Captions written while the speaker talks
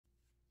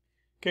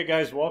Okay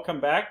guys, welcome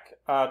back.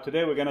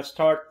 Today we're going to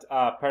start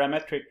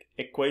parametric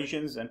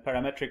equations and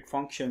parametric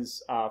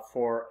functions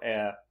for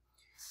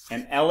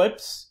an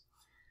ellipse.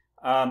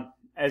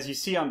 As you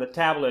see on the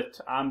tablet,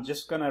 I'm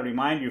just going to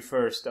remind you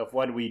first of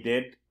what we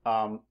did.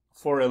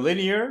 For a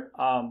linear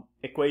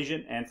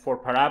equation and for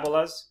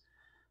parabolas,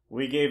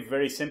 we gave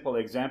very simple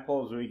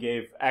examples. We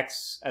gave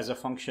x as a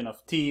function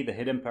of t, the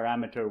hidden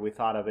parameter, we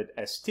thought of it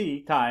as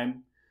t,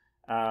 time.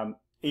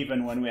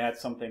 Even when we had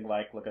something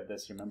like, look at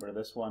this, remember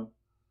this one?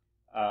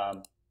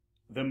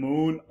 The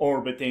moon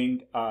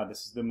orbiting,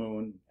 this is the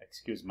moon,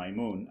 excuse my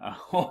moon,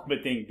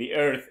 orbiting the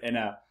Earth in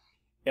a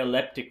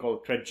elliptical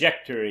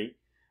trajectory.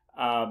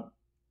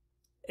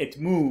 It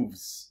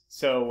moves,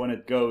 so when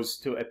it goes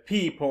to a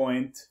P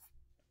point,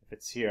 if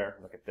it's here,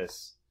 look at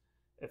this,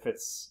 if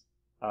it's,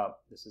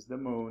 this is the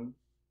moon,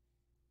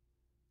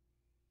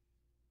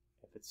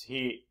 if it's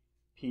here,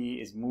 P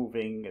is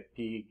moving,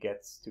 P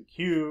gets to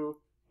Q,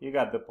 you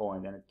got the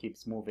point, and it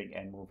keeps moving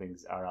and moving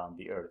around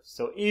the Earth.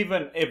 So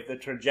even if the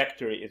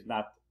trajectory is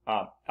not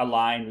a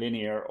line,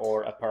 linear,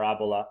 or a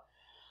parabola,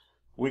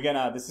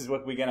 this is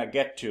what we're gonna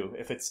get to.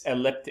 If it's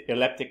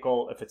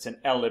elliptical, if it's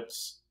an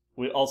ellipse,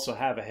 we also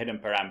have a hidden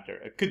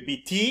parameter. It could be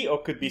t, or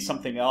could be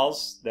something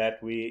else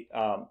that we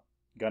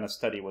gonna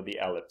study with the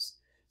ellipse.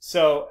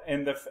 So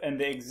in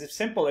the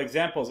simple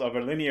examples of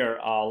a linear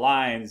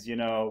lines, you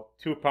know,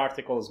 two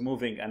particles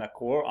moving on a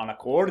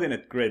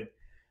coordinate grid,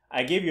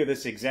 I gave you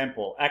this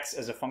example, x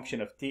as a function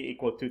of t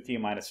equal 2t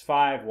minus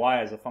 5, y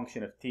as a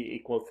function of t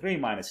equal 3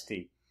 minus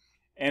t.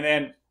 And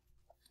then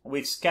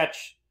we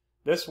sketch,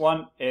 this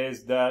one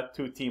is the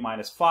 2t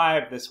minus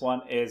 5, this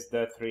one is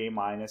the 3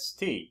 minus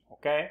t,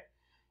 okay?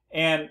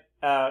 And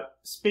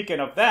speaking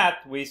of that,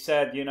 we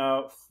said, you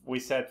know,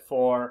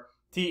 for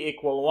t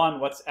equal 1,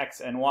 what's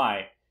x and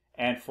y?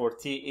 And for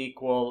t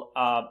equal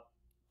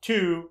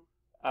 2,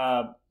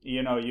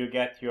 you know, you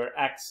get your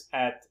x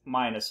at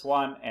minus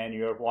 1 and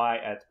your y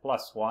at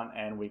plus 1,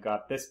 and we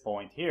got this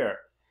point here.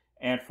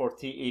 And for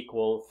t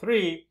equal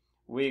 3,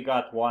 we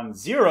got 1,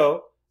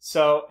 0.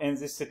 So in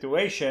this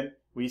situation,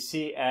 we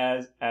see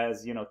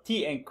as you know,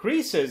 t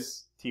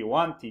increases,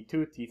 t1,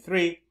 t2,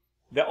 t3,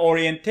 the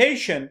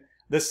orientation,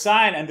 the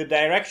sign and the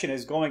direction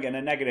is going in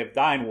a negative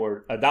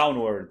downward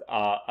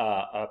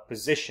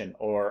position,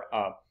 or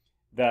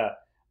the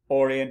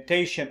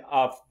orientation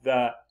of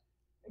the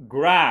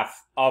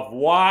graph of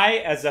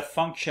y as a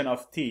function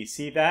of t.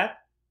 See that?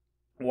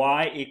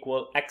 Y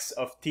equal x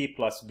of t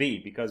plus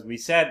b, because we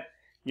said,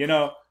 you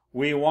know,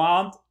 we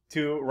want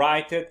to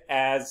write it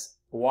as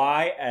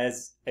y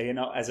as, you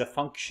know, as a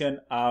function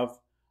of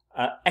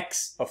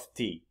x of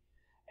t.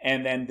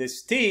 And then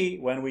this t,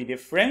 when we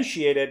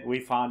differentiate it, we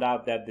found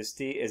out that this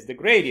t is the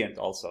gradient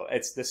also.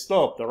 It's the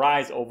slope, the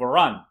rise over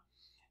run.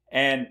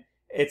 And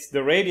it's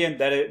the gradient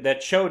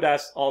that showed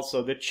us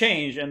also the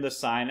change in the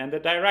sign and the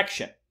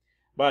direction.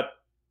 But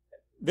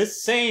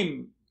this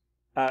same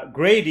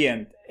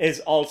gradient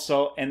is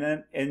also in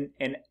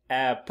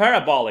a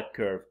parabolic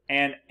curve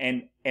and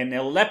an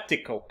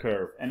elliptical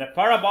curve. In a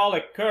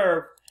parabolic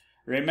curve,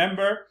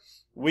 remember,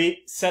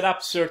 we set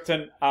up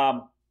certain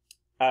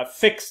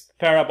fixed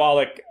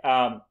parabolic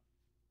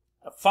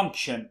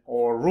function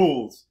or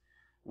rules.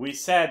 We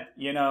said,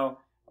 you know,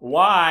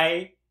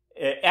 y,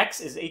 x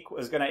is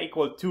going to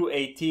equal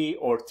 2at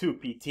or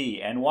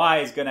 2pt, and y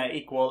is going to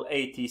equal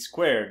at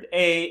squared.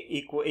 A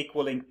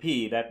equaling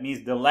p, that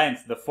means the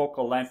length, the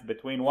focal length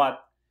between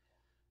what?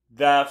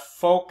 The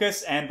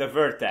focus and the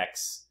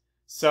vertex.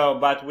 So,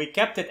 but we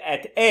kept it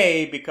at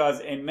a because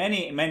in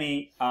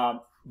many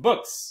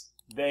books,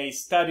 they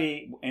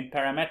study in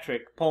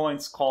parametric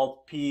points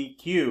called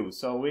pq.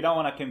 So we don't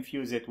want to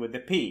confuse it with the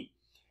p.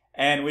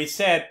 And we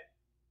said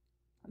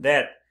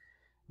that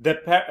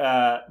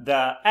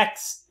the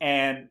x,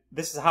 and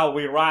this is how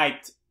we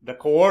write the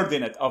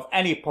coordinate of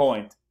any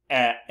point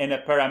in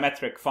a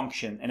parametric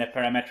function, in a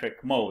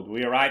parametric mode.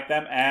 We write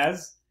them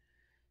as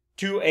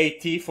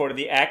 2at for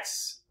the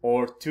x,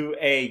 or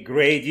 2a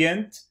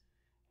gradient,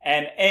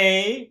 and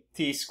a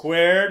t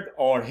squared,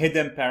 or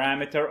hidden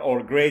parameter,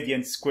 or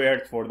gradient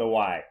squared for the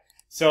y.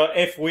 So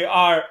if we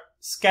are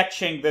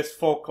sketching this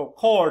focal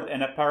chord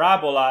in a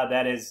parabola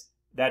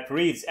that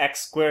reads x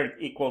squared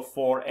equal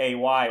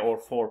 4ay or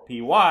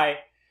 4py,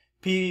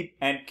 p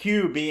and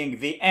q being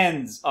the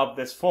ends of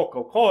this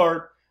focal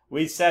chord,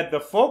 we said the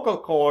focal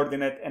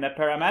coordinate in a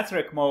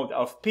parametric mode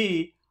of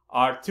p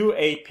are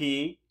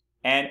 2ap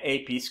and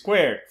ap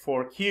squared.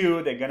 For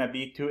q, they're going to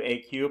be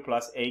 2aq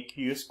plus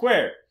aq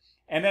squared.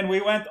 And then we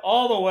went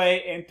all the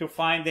way into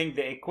finding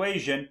the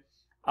equation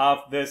of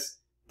this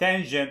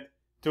tangent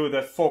to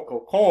the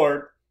focal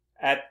chord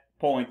at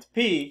point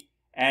P,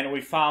 and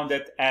we found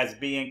it as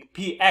being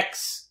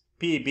px,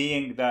 p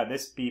being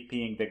this p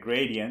being the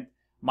gradient,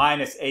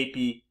 minus ap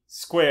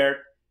squared,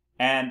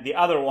 and the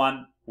other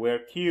one where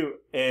q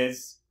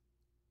is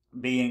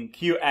being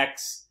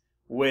qx,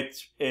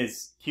 which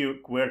is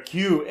where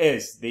q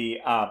is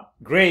the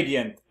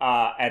gradient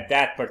at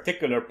that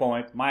particular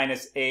point,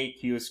 minus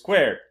aq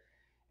squared.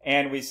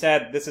 And we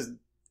said this is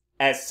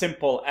as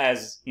simple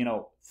as, you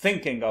know,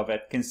 thinking of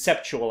it,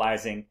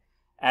 conceptualizing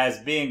as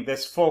being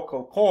this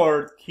focal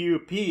chord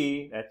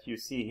QP that you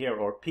see here,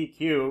 or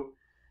PQ,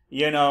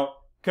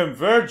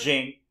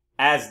 converging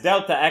as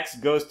delta x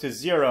goes to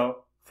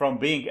 0 from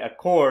being a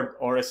chord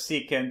or a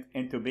secant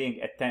into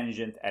being a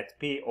tangent at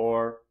P,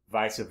 or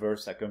vice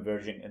versa,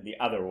 converging in the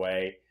other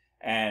way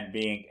and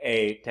being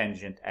a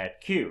tangent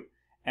at Q.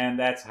 And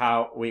that's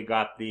how we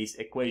got these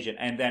equation.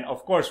 And then,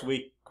 of course,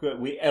 we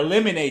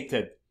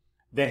eliminated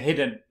the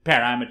hidden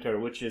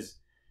parameter, which is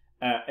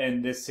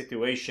in this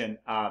situation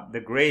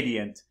the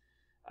gradient,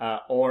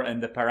 or in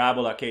the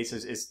parabola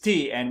cases is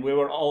t, and we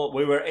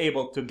were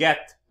able to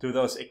get to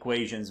those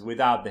equations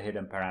without the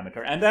hidden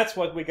parameter. And that's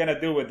what we're going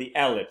to do with the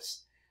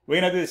ellipse.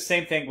 We're going to do the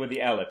same thing with the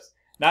ellipse.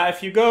 Now,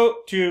 if you go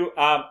to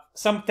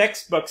some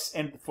textbooks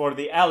for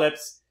the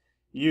ellipse,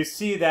 you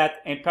see that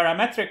in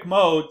parametric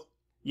mode,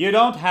 you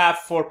don't have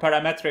for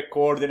parametric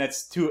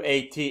coordinates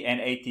 2at and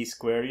at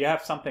squared. You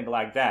have something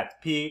like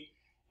that. P,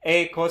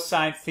 a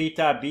cosine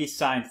theta, b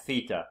sine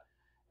theta.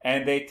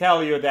 And they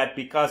tell you that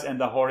because in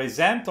the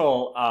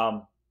horizontal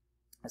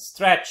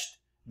stretched,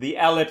 the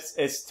ellipse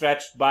is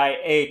stretched by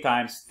a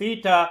times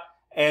theta,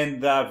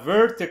 and the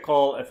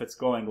vertical, if it's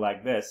going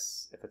like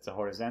this, if it's a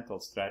horizontal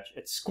stretch,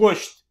 it's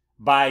squished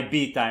by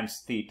b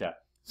times theta.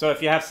 So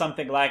if you have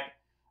something like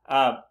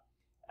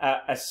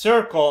a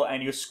circle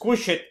and you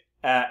squish it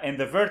in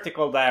the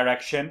vertical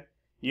direction,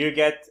 you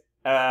get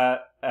a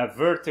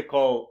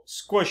vertical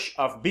squish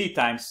of b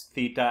times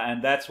theta,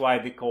 and that's why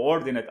the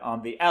coordinate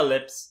on the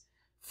ellipse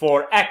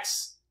for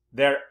x,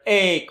 they're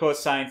a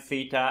cosine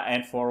theta,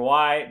 and for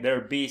y,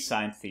 they're b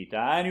sine theta.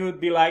 And you would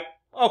be like,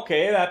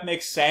 okay, that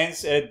makes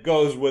sense. It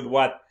goes with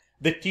what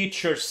the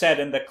teacher said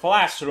in the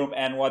classroom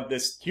and what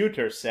this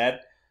tutor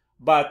said.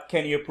 But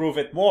can you prove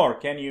it more?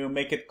 Can you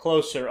make it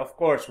closer? Of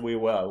course we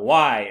will.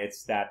 Why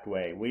it's that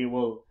way? We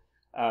will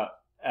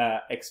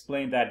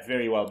explain that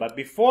very well. But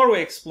before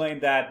we explain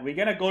that, we're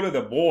going to go to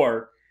the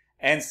board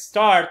and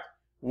start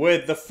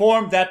with the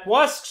form that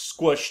was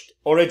squished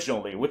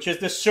originally, which is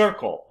the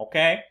circle,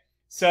 okay?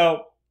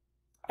 So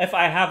if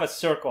I have a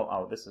circle,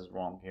 oh, this is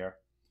wrong here.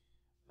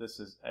 This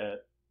is a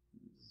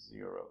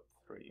 0,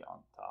 3 on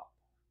top.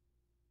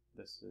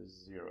 This is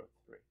 0,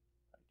 3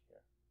 right here.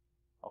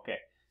 Okay,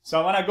 so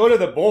I'm going to go to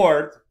the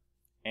board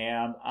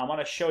and I want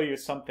to show you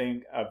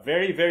something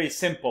very, very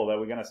simple that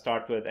we're going to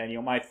start with. And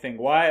you might think,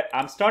 why?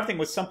 I'm starting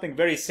with something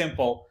very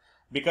simple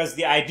because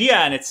the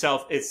idea in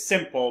itself is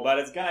simple, but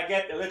it's going to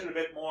get a little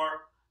bit more,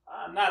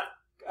 not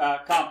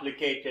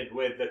complicated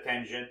with the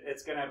tangent.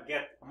 It's going to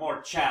get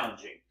more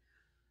challenging.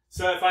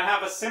 So if I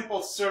have a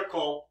simple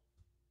circle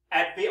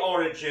at the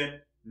origin,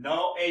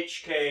 no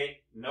HK,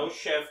 no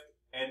shift,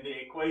 and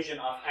the equation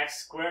of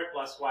x squared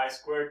plus y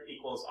squared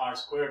equals r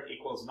squared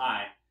equals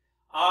 9.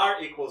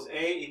 R equals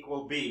A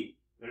equal B.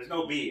 There's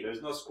no B,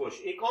 there's no squish.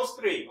 Equals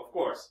 3, of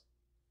course.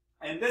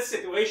 In this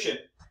situation,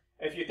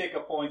 if you take a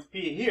point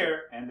P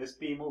here, and this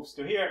P moves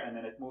to here, and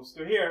then it moves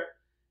to here,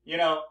 in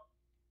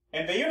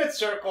the unit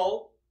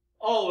circle,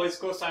 always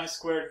cosine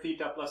squared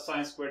theta plus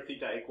sine squared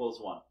theta equals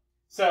 1.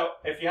 So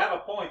if you have a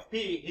point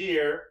P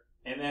here,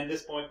 and then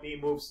this point P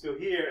moves to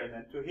here, and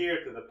then to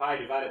here, to the pi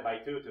divided by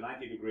 2 to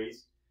 90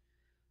 degrees,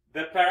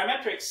 the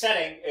parametric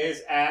setting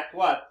is at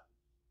what?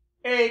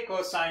 A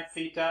cosine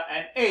theta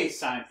and A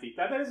sine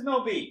theta. There is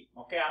no B.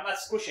 Okay, I'm not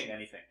squishing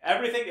anything.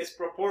 Everything is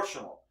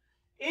proportional.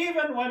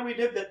 Even when we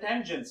did the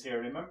tangents here,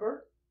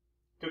 remember?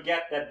 To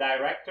get the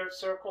director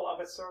circle of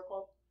a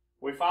circle,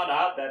 we found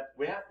out that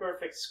we have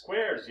perfect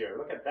squares here.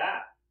 Look at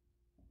that.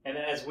 And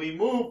as we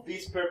move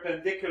these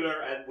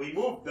perpendicular, and we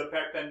move the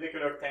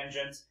perpendicular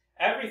tangents,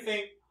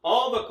 everything,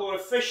 all the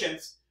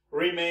coefficients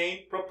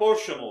remain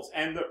proportionals.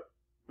 And the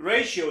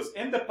ratios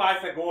in the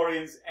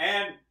Pythagoreans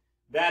and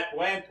that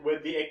went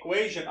with the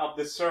equation of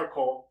the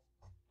circle,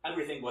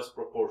 everything was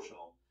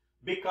proportional.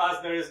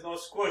 Because there is no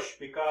squish,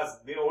 because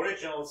the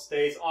original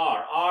stays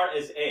R. R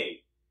is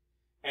A.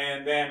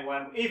 And then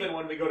even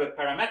when we go to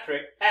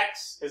parametric,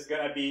 x is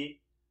going to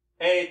be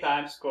A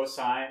times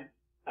cosine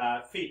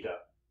theta.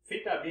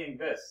 Theta being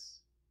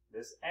this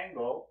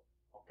angle,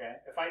 okay?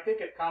 If I take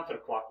it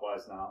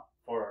counterclockwise now,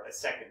 for a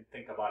second,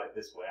 think about it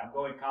this way. I'm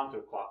going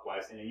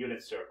counterclockwise in a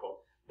unit circle.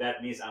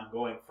 That means I'm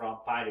going from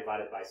pi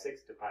divided by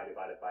 6 to pi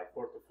divided by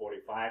 4 to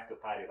 45 to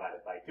pi divided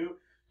by 2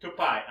 to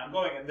pi. I'm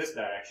going in this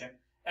direction.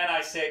 And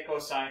I say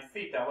cosine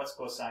theta. What's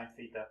cosine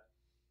theta?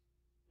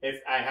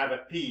 If I have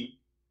a P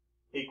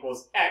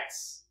equals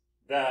x,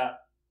 the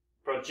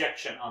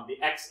projection on the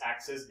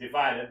x-axis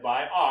divided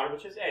by r,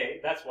 which is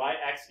a. That's why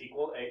x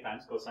equal a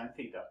times cosine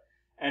theta.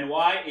 And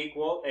y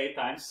equal a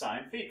times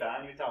sine theta.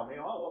 And you tell me,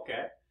 oh,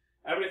 okay.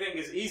 Everything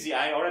is easy.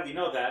 I already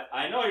know that.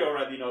 I know you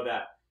already know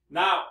that.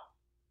 Now,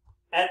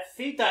 at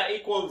theta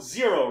equals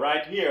 0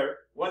 right here,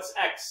 what's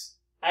x?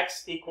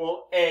 X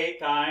equal a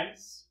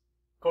times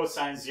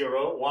cosine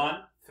 0,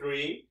 1,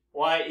 3.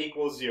 Y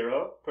equals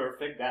 0.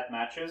 Perfect, that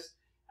matches.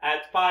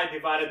 At pi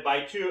divided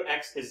by 2,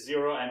 x is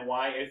 0 and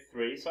y is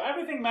 3. So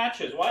everything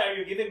matches. Why are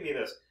you giving me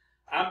this?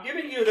 I'm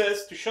giving you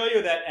this to show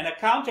you that in a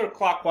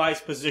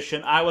counterclockwise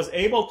position, I was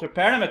able to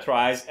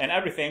parameterize and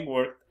everything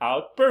worked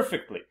out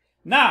perfectly.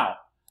 Now,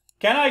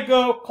 can I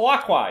go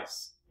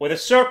clockwise with a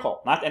circle,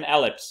 not an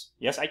ellipse?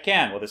 Yes, I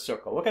can with a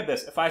circle. Look at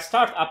this. If I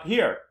start up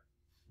here,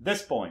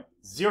 this point,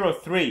 0,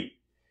 3,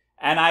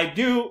 and I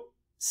do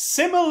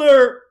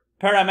similar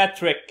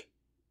parametric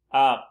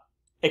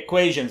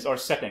equations or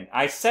setting.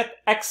 I set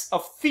x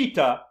of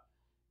theta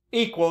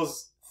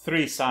equals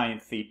 3 sine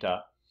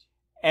theta,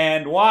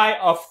 and y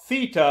of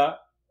theta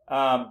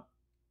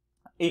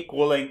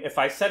equaling, if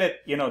I set it,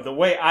 the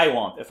way I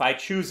want, if I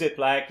choose it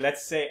like,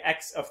 let's say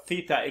x of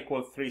theta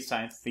equals 3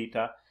 sine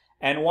theta,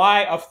 and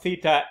y of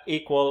theta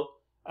equal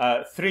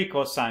 3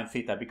 cosine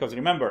theta, because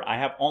remember,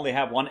 I only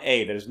have one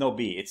a, there's no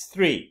b, it's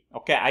 3.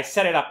 Okay, I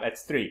set it up at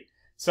 3.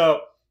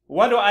 So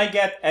what do I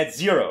get at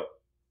 0?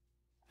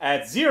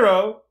 At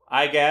 0,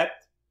 I get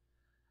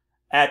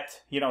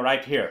at,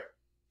 right here.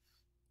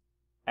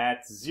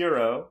 At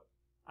 0,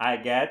 I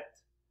get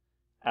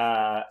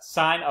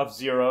sine of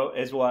 0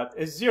 is what?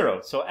 Is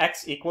 0. So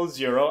x equals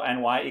 0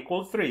 and y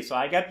equals 3. So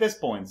I get this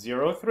point,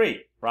 0,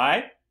 3,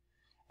 right?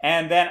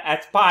 And then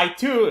at pi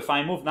 2, if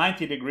I move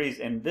 90 degrees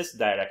in this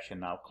direction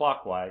now,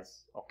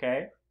 clockwise,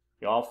 okay?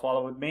 You all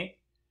follow with me?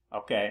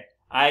 Okay.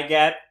 I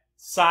get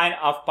sine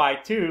of pi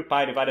 2,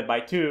 pi divided by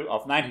 2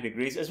 of 90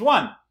 degrees is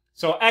 1.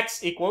 So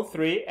x equals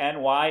 3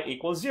 and y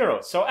equals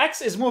 0. So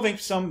x is moving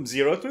from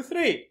 0 to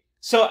 3.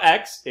 So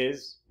x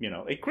is,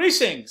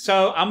 increasing.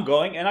 So I'm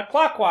going in a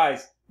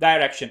clockwise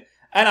direction.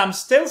 And I'm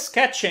still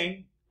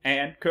sketching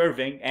and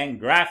curving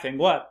and graphing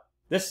what?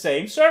 The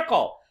same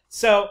circle.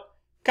 So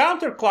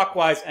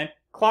counterclockwise and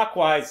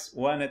clockwise,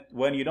 when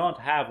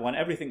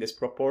everything is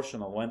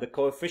proportional, when the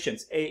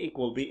coefficients a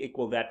equal b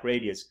equal that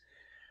radius,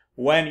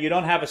 when you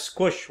don't have a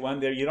squish,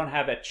 when you don't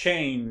have a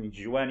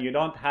change, when you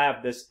don't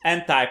have this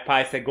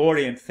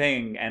anti-Pythagorean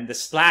thing and the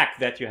slack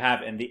that you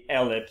have in the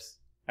ellipse,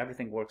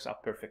 everything works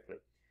out perfectly.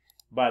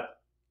 But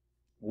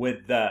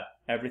with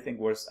everything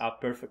works out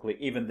perfectly,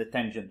 even the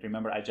tangent.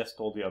 Remember, I just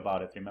told you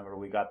about it. Remember,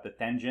 we got the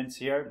tangents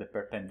here, the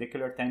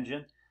perpendicular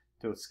tangent,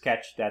 to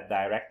sketch that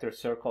director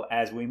circle.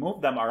 As we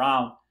move them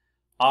around,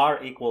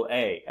 r equal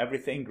a.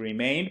 Everything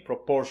remained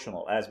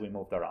proportional as we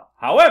moved around.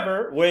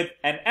 However, with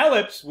an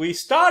ellipse, we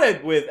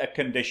started with a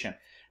condition.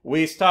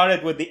 We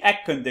started with the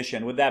Eck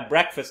condition, with that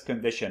breakfast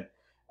condition.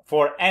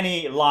 For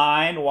any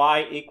line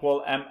y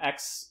equal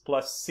mx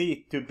plus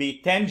c to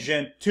be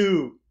tangent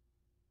to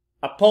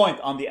a point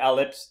on the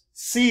ellipse,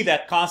 c,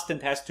 that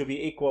constant has to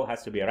be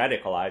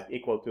radicalized,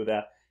 equal to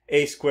the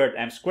a squared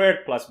m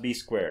squared plus b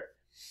squared,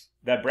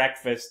 the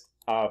breakfast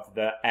of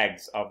the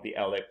eggs of the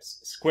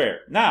ellipse squared.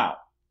 Now,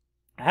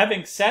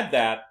 having said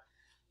that,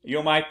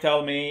 you might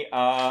tell me,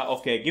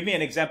 okay, give me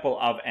an example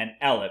of an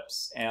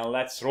ellipse, and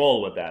let's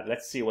roll with that.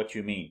 Let's see what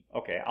you mean.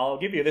 Okay, I'll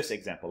give you this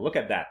example. Look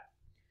at that.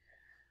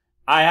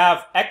 I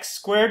have x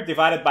squared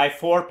divided by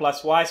 4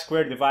 plus y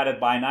squared divided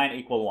by 9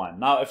 equal 1.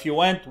 Now, if you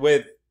went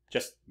with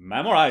just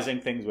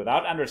memorizing things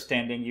without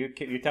understanding,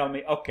 you tell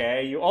me,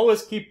 okay, you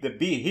always keep the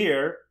b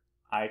here.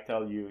 I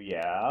tell you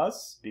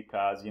yes,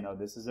 because,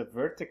 this is a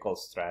vertical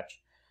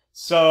stretch.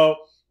 So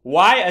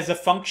y as a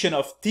function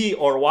of t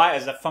or y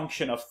as a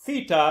function of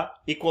theta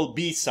equal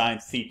b sine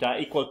theta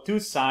equal 2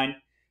 sine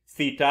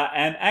theta,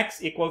 and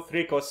x equal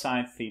 3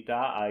 cosine theta.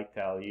 I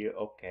tell you,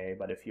 okay,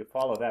 but if you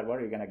follow that, what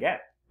are you going to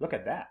get? Look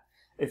at that.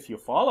 If you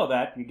follow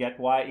that, you get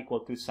y equal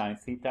 2 sine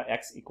theta,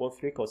 x equal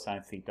 3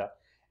 cosine theta.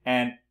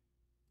 And,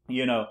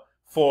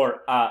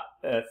 for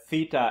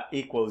theta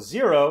equals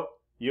 0,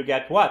 you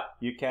get what?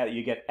 You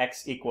get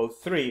x equals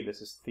 3. This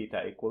is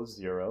theta equals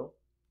 0.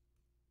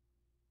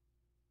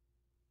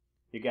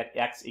 You get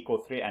x equal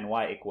 3 and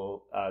y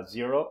equal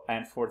 0.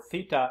 And for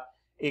theta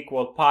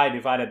equal pi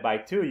divided by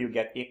 2, you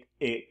get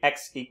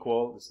x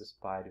equal, this is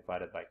pi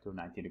divided by 2,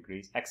 90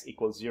 degrees, x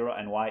equals 0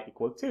 and y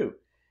equal 2.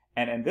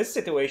 And in this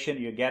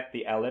situation, you get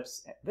the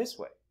ellipse this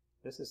way.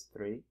 This is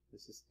 3,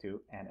 this is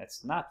 2, and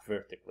it's not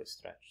vertically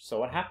stretched. So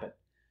what happened?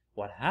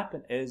 What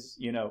happened is,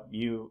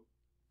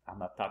 I'm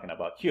not talking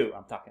about you,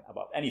 I'm talking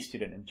about any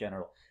student in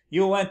general.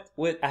 You went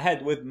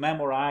ahead with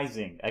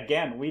memorizing.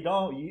 Again,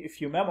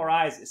 if you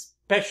memorize,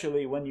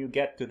 especially when you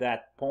get to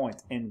that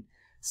point in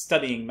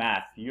studying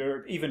math,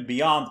 you're even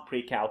beyond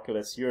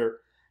pre-calculus.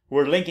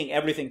 We're linking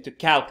everything to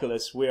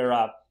calculus.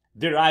 We're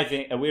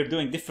deriving, we're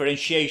doing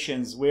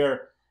differentiations.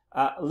 We're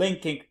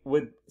linking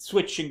with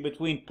switching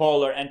between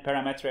polar and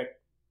parametric.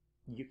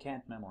 You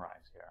can't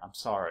memorize here. I'm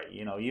sorry.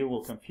 You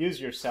will confuse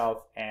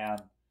yourself.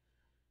 And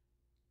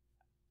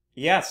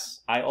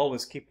yes, I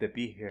always keep the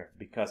b here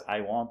because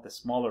I want the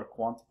smaller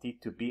quantity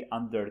to be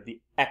under the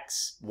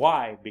x.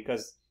 Why?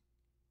 Because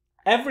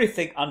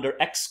everything under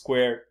x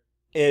squared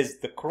is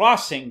the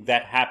crossing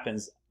that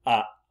happens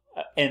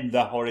in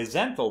the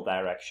horizontal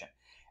direction.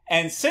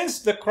 And since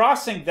the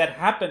crossing that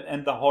happened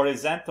in the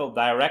horizontal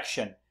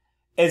direction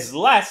is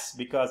less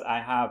because I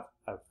have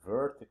a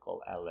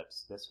vertical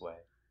ellipse this way,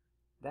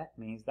 that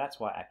means that's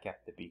why I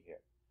kept the b here.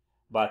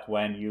 But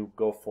when you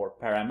go for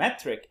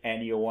parametric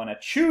and you want to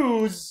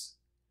choose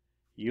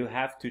you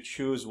have to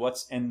choose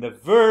what's in the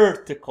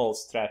vertical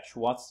stretch,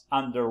 what's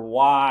under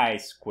y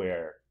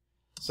squared.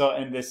 So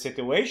in this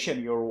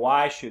situation, your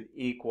y should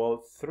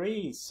equal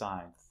 3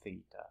 sine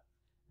theta,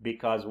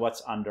 because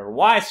what's under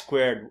y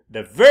squared,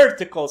 the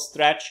vertical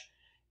stretch,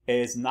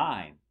 is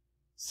 9.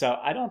 So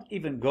I don't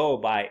even go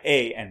by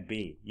A and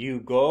B. You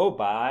go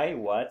by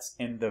what's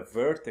in the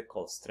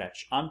vertical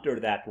stretch under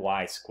that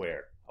y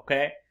squared,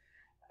 okay?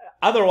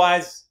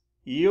 Otherwise,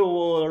 you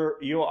are,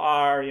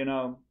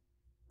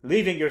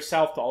 leaving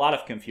yourself to a lot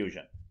of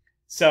confusion.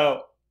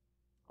 So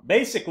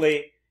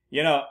basically,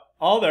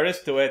 all there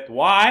is to it,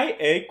 y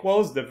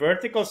equals the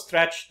vertical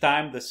stretch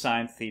times the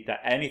sine theta,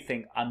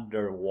 anything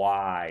under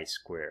y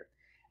squared.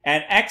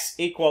 And x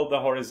equal the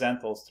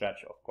horizontal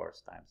stretch, of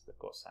course, times the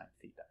cosine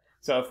theta.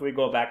 So if we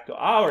go back to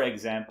our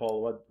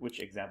example, which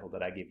example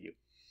did I give you?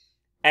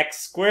 X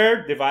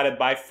squared divided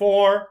by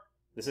 4.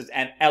 This is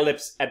an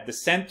ellipse at the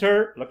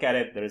center. Look at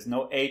it. There is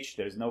no h,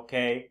 there is no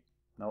k,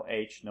 no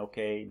h, no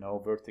k, no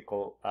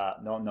vertical,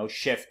 no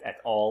shift at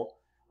all.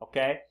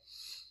 Okay?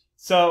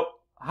 So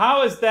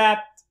how is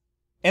that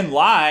in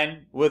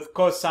line with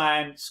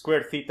cosine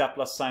squared theta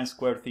plus sine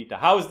squared theta?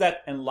 How is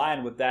that in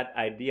line with that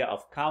idea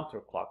of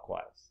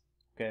counterclockwise?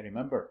 Okay,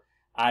 remember,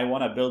 I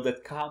want to build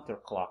it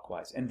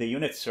counterclockwise in the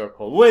unit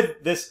circle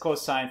with this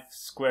cosine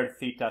squared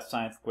theta,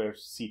 sine squared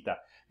theta.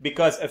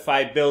 Because if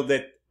I build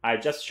it, I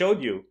just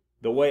showed you,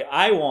 the way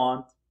I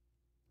want,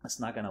 it's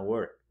not going to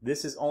work.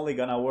 This is only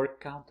going to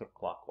work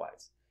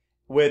counterclockwise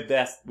with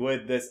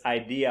this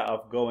idea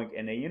of going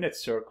in a unit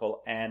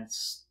circle and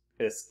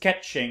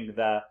sketching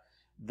the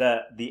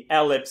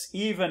ellipse,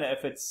 even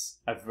if it's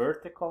a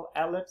vertical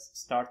ellipse,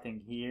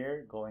 starting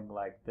here, going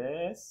like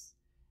this,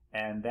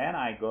 and then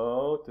I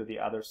go to the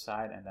other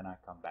side, and then I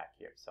come back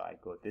here. So I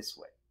go this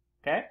way,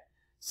 okay?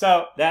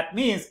 So that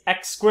means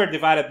x squared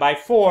divided by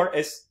 4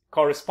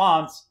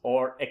 corresponds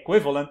or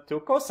equivalent to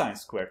cosine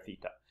squared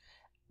theta,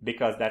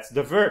 because that's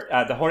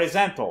the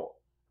horizontal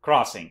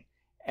crossing.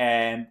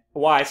 And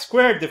y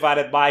squared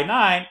divided by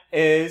 9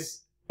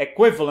 is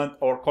equivalent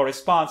or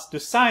corresponds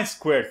to sine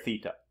squared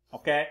theta,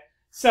 okay?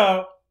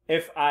 So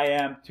if I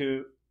am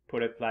to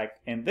put it like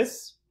in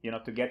this,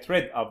 to get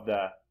rid of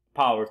the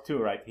power 2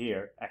 right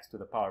here, x to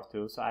the power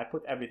 2, so I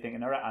put everything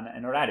in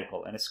a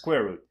radical, in a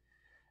square root.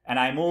 And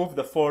I move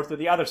the 4 to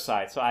the other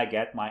side, so I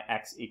get my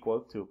x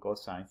equal to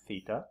cosine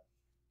theta.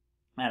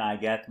 And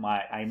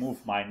I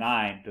move my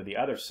 9 to the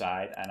other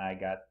side, and I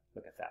get,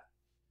 look at that,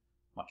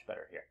 much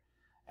better here.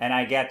 And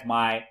I get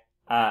my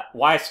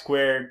y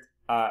squared,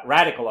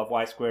 radical of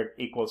y squared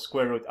equals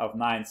square root of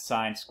 9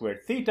 sine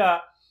squared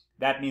theta.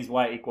 That means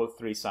y equals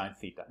 3 sine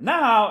theta.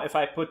 Now, if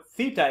I put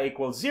theta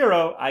equals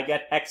 0, I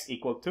get x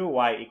equal 2,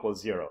 y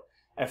equals 0.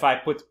 If I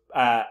put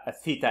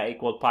theta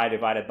equal pi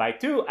divided by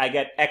 2, I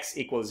get x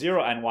equals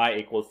 0 and y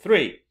equals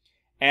 3.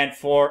 And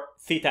for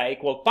theta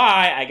equal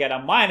pi, I get a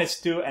minus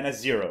 2 and a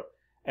 0.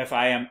 If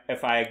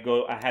I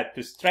go ahead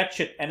to stretch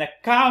it in a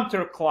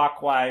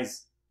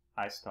counterclockwise,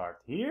 I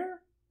start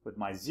here with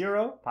my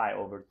 0, pi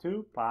over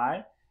 2,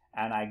 pi,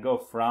 and I go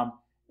from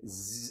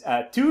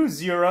 2,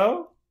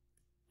 0,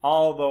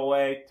 all the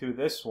way to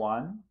this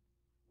one,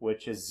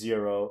 which is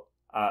 0,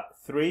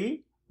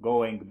 3,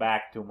 going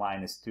back to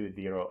minus 2,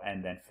 0,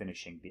 and then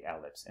finishing the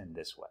ellipse in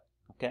this way.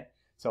 Okay?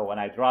 So when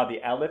I draw the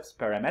ellipse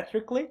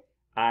parametrically,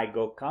 I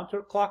go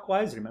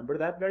counterclockwise, remember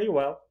that very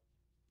well.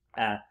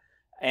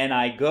 And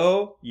I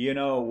go,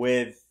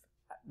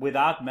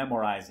 without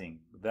memorizing.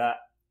 The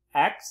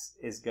x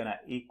is going to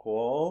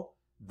equal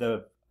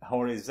the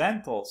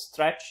horizontal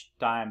stretch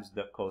times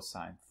the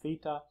cosine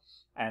theta,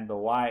 and the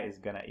y is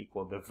going to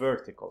equal the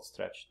vertical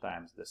stretch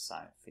times the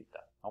sine theta.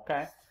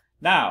 Okay?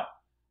 Now,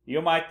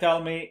 you might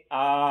tell me,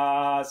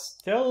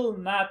 still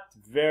not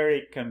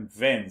very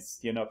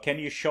convinced. Can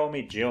you show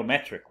me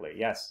geometrically?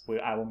 Yes,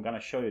 I'm going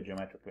to show you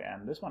geometrically.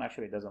 And this one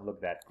actually doesn't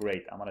look that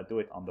great. I'm going to do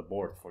it on the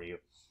board for you.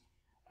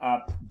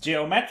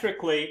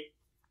 Geometrically,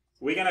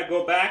 we're going to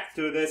go back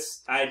to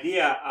this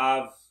idea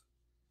of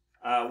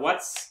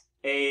what's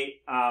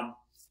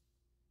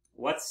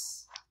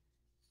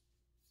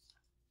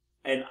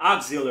an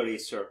auxiliary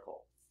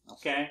circle,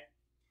 okay?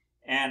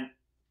 And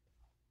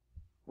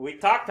we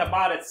talked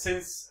about it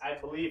since, I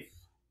believe,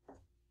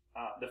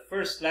 the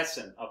first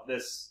lesson of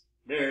this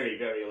very,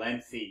 very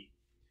lengthy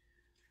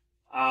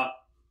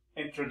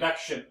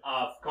introduction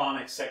of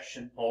conic,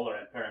 section, polar,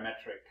 and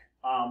parametric.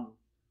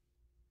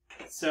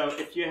 So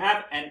if you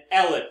have an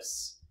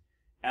ellipse,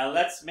 and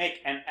let's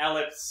make an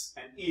ellipse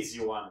an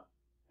easy one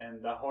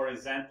in the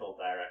horizontal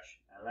direction.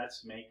 And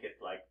let's make it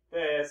like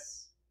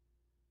this.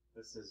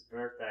 This is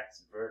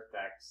vertex,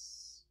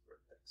 vertex,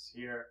 vertex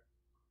here,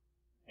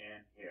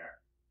 and here.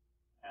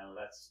 And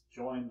let's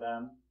join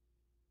them.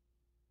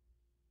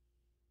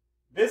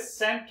 This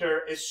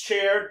center is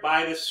shared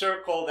by the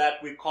circle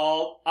that we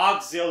call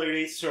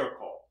auxiliary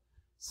circle.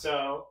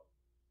 So,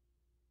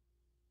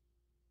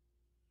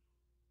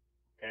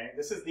 okay,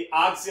 this is the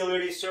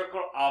auxiliary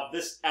circle of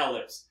this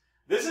ellipse.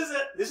 This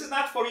is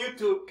not for you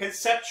to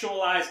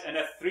conceptualize in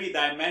a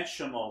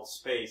three-dimensional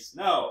space.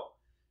 No.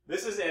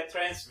 This is a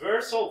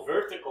transversal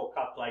vertical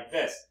cut like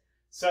this.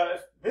 So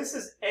if this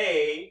is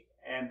A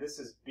and this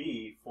is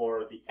B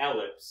for the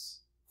ellipse,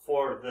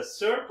 for the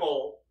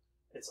circle,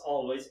 it's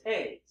always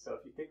A. So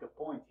if you take a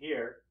point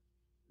here,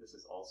 this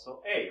is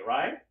also A,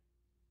 right?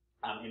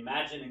 I'm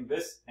imagining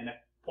this in a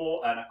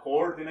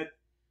coordinate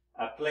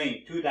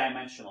plane,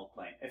 two-dimensional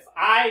plane. If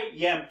I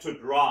am to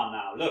draw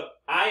now, look,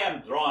 I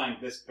am drawing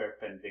this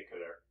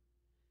perpendicular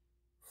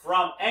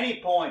from any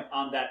point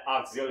on that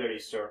auxiliary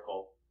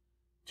circle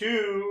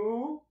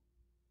to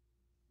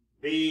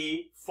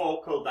the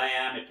focal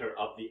diameter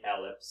of the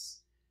ellipse.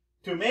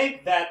 To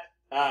make that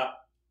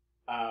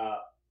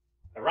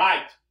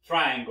right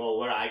triangle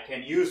where I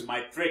can use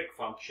my trig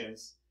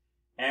functions,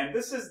 and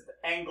this is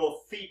the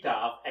angle theta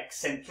of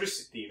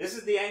eccentricity. This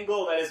is the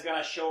angle that is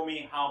going to show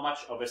me how much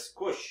of a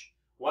squish.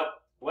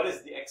 What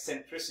is the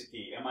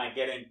eccentricity? Am I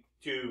getting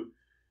to,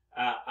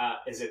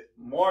 is it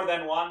more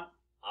than 1,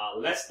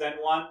 less than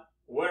 1?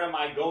 Where am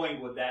I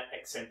going with that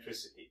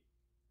eccentricity?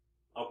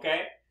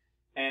 Okay?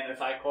 And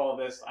if I call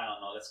this, I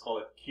don't know, let's call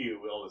it Q.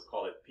 We always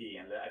call it P.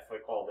 And if I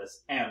call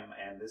this M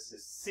and this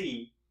is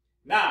C.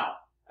 Now,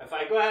 if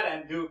I go ahead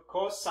and do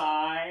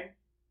cosine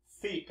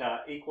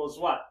theta equals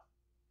what?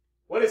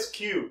 What is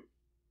Q?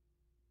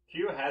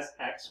 Q has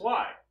x,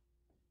 y.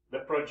 The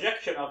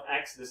projection of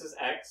x, this is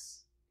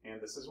x, and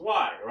this is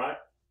y, right?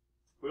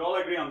 We all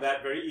agree on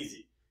that, very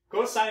easy.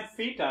 Cosine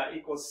theta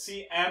equals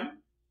Cm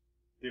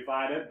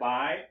divided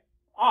by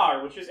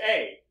r, which is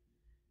a,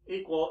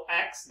 equal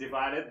x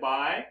divided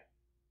by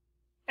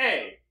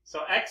a.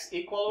 So x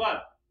equal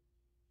what?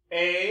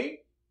 A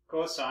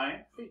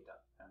cosine theta.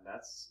 And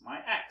that's my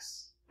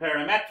x.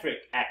 Parametric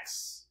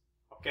x.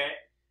 Okay?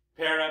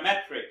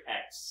 Parametric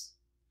x.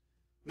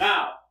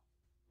 Now,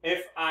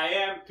 if I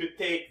am to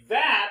take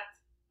that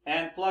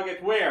and plug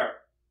it where?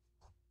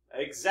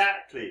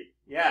 Exactly.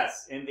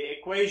 Yes, in the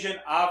equation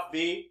of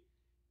the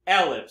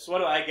ellipse. What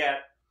do I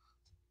get?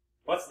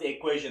 What's the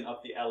equation of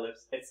the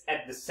ellipse? It's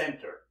at the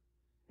center.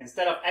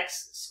 Instead of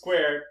x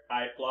squared,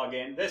 I plug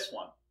in this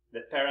one,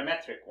 the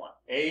parametric one.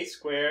 A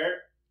squared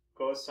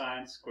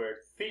cosine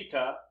squared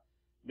theta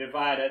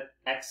divided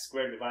x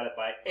squared divided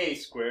by a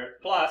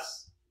squared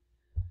plus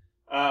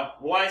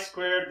y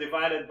squared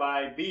divided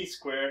by b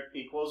squared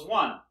equals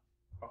 1.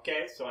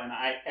 Okay, so and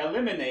I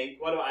eliminate,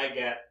 what do I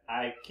get?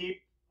 I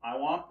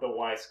want the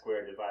y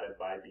squared divided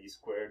by b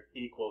squared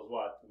equals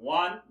what?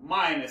 1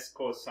 minus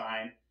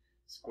cosine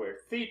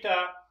squared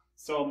theta.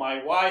 So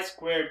my y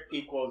squared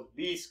equals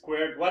b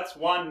squared. What's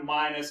 1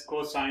 minus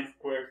cosine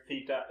squared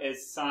theta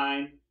is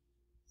sine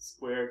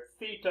squared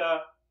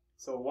theta.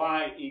 So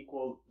y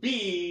equals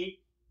b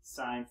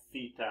sine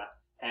theta.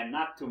 And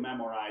not to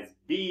memorize,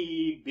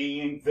 b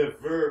being the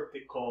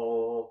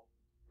vertical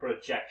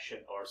projection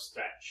or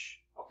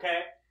stretch.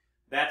 Okay?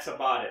 That's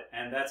about it.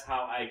 And that's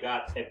how I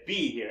got a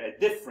b here, a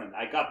different.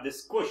 I got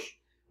this squish.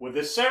 With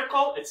the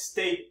circle, it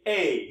stayed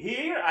a.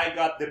 Here, I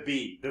got the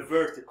b, the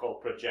vertical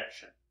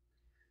projection,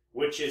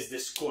 which is the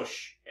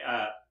squish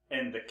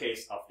in the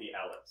case of the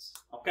ellipse.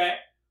 Okay?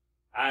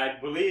 I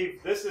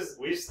believe this is,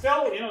 we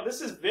still,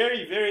 this is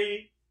very,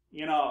 very,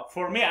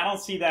 for me, I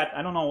don't see that.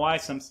 I don't know why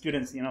some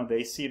students,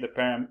 they see the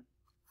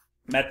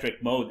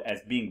parametric mode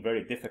as being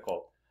very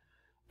difficult.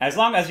 As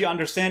long as you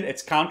understand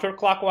it's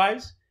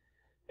counterclockwise,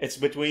 it's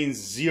between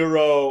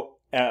 0,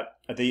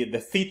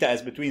 the theta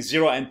is between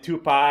 0 and 2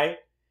 pi.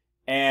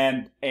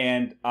 And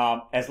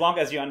as long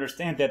as you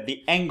understand that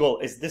the angle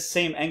is this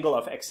same angle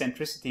of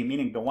eccentricity,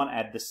 meaning the one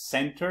at the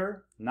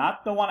center,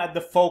 not the one at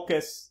the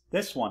focus,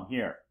 this one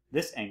here,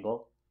 this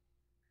angle,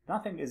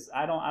 nothing is,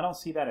 I don't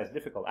see that as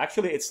difficult.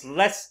 Actually, it's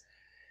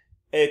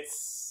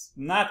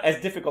not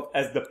as difficult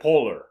as the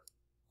polar.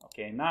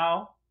 Okay,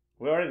 now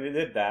we already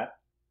did that.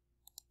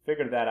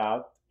 Figured that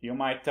out. You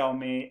might tell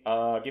me,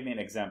 give me an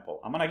example.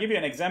 I'm gonna give you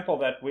an example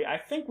that I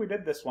think we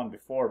did this one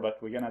before, but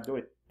we're gonna do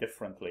it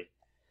differently.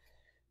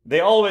 They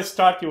always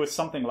start you with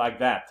something like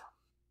that.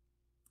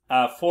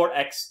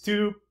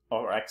 4x2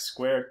 or x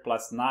squared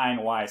plus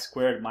 9y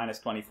squared minus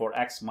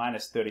 24x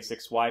minus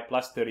 36y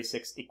plus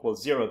 36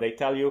 equals 0. They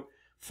tell you,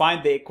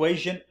 find the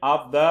equation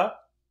of the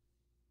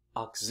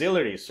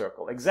auxiliary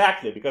circle.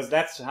 Exactly, because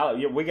that's how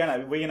we're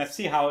gonna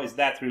see how is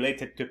that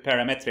related to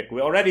parametric.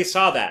 We already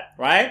saw that,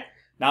 right?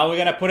 Now we're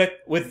gonna put it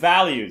with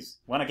values.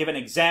 I want to give an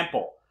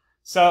example.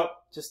 So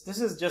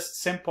this is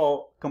just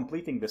simple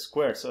completing the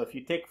square. So if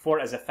you take 4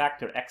 as a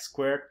factor, x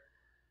squared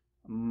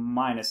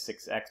minus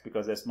 6x,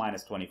 because there's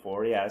minus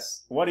 24,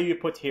 yes. What do you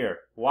put here?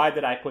 Why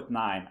did I put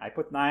 9? I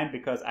put 9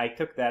 because I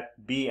took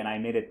that b and I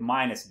made it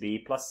minus b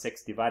plus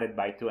 6 divided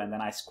by 2, and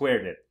then I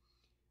squared it.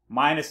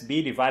 Minus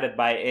b divided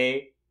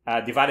by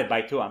divided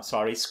by 2, I'm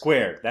sorry,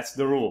 squared. That's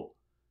the rule.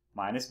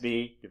 Minus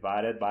b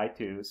divided by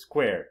 2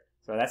 squared.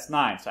 So that's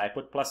 9. So I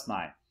put plus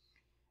 9.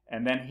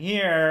 And then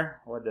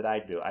here, what did I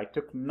do? I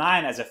took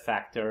 9 as a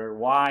factor.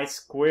 Y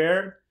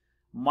squared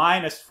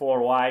minus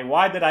 4y.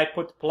 Why did I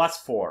put plus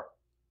 4?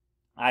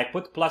 I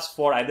put plus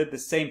 4. I did the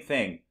same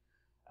thing.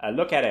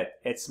 look at it.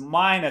 It's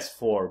minus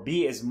 4.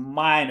 B is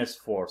minus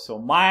 4. So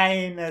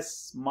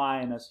minus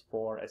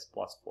 4 is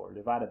plus 4.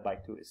 Divided by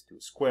 2 is 2.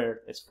 Squared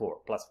is 4.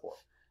 Plus 4.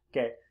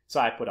 Okay. So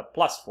I put a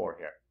plus 4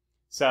 here.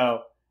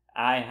 So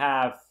I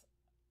have,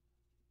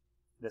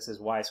 this is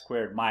y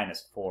squared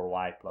minus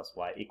 4y plus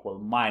y equal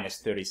minus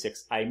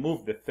 36. I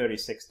moved the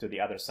 36 to the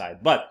other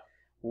side. But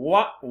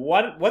what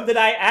did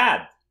I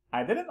add?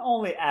 I didn't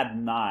only add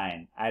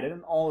 9. I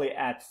didn't only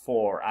add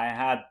 4. I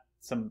had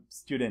some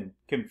student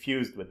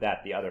confused with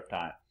that the other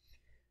time.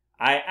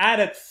 I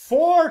added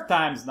 4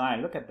 times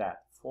 9. Look at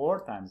that.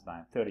 4 times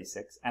 9,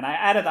 36. And I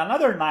added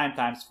another 9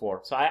 times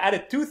 4. So I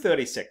added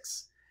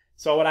 236.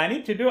 So what I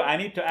need to do, I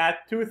need to add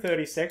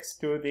 236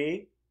 to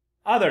the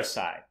other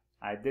side.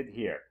 I did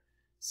here.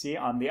 See,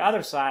 on the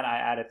other side, I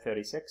added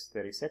 36,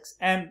 36,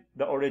 and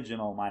the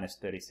original minus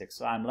 36.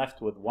 So I'm left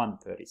with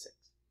 136.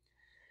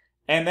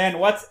 And then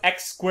what's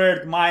x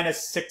squared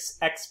minus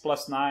 6x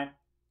plus 9?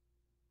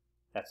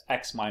 That's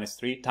x minus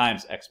 3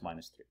 times x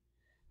minus 3.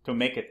 To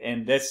make it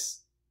in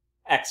this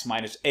x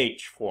minus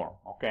h form,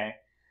 okay?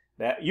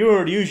 That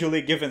you're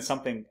usually given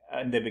something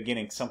in the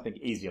beginning, something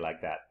easy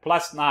like that.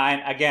 Plus 9,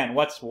 again,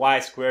 what's y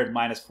squared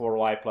minus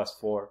 4y plus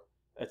 4?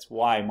 It's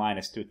y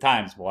minus 2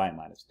 times y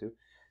minus 2.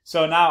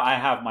 So now I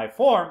have my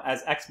form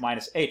as x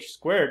minus h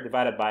squared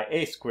divided by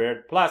a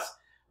squared plus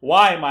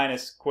y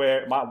minus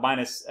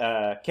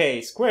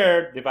k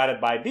squared divided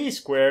by b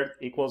squared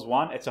equals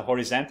 1. It's a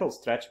horizontal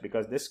stretch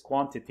because this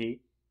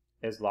quantity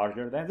is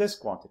larger than this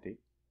quantity.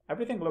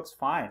 Everything looks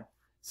fine.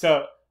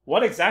 So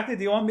what exactly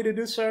do you want me to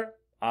do, sir?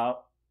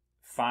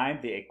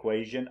 Find the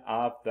equation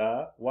of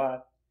the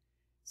what?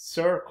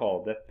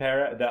 Circle,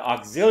 the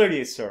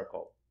auxiliary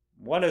circle.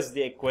 What is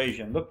the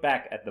equation? Look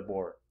back at the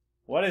board.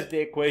 What is the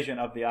equation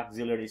of the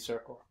auxiliary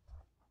circle?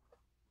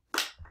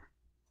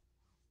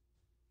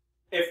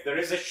 If there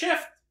is a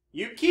shift,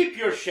 you keep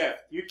your shift.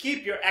 You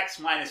keep your x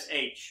minus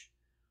h.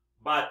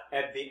 But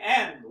at the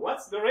end,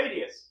 what's the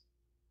radius?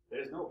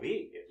 There's no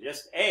b. It's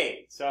just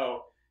a.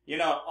 So, you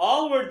know,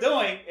 all we're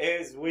doing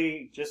is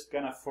we just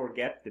going to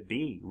forget the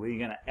b. We're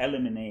going to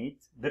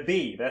eliminate the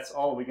b. That's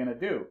all we're going to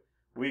do.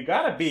 We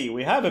got a b.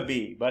 We have a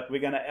b. But we're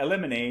going to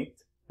eliminate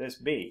this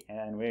b.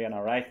 And we're going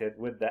to write it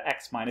with the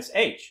x minus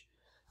h.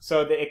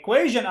 So the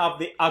equation of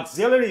the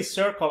auxiliary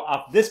circle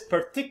of this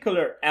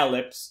particular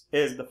ellipse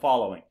is the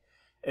following.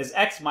 Is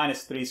x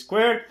minus 3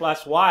 squared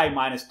plus y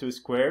minus 2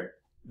 squared,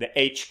 the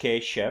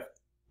hk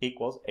shift,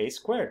 equals a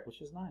squared,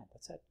 which is 9.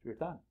 That's it. You're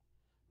done.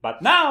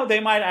 But now they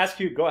might ask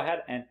you, go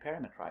ahead and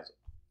parametrize it.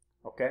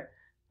 Okay?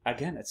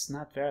 Again, it's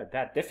not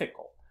that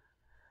difficult.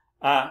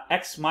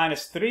 X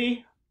minus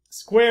 3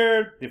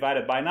 squared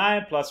divided by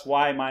 9 plus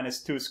y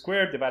minus 2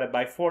 squared divided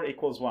by 4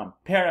 equals 1.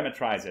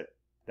 Parametrize it.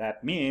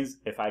 That means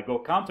if I go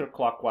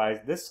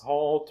counterclockwise, this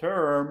whole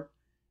term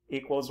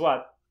equals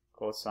what?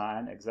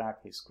 Cosine,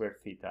 exactly,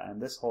 squared theta.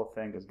 And this whole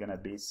thing is going to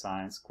be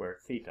sine squared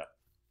theta.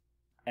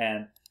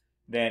 And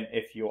then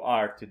if you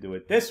are to do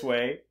it this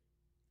way,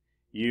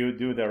 you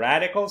do the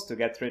radicals to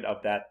get rid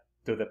of that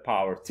to the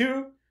power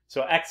 2.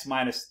 So x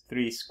minus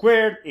 3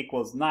 squared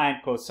equals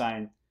 9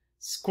 cosine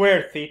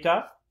squared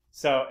theta.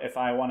 So if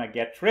I want to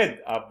get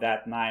rid of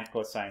that 9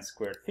 cosine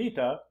squared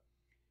theta,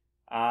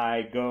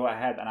 I go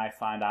ahead and I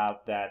find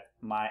out that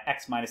my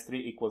x minus 3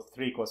 equals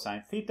 3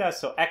 cosine theta.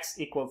 So x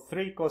equals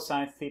 3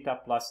 cosine theta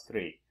plus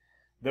 3.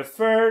 The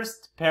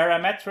first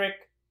parametric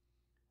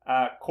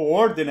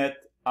coordinate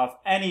of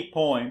any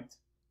point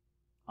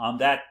on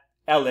that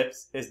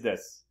ellipse is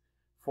this.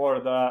 For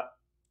the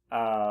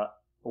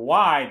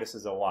y, this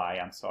is a y,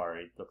 I'm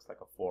sorry, it looks like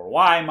a 4.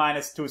 Y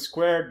minus 2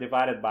 squared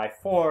divided by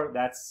 4,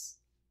 that's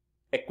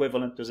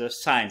equivalent to the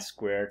sine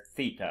squared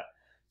theta.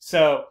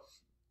 So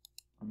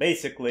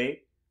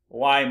basically,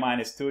 y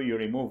minus 2, you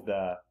remove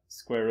the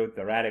square root,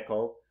 the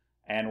radical,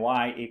 and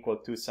y equal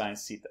to sine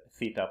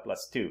theta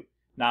plus 2.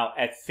 Now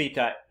at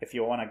theta, if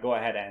you want to go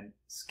ahead and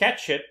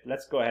sketch it,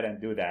 let's go ahead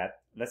and do that.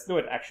 Let's do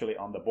it actually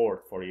on the board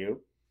for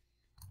you.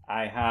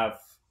 I have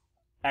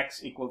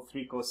x equals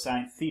 3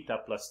 cosine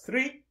theta plus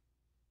 3.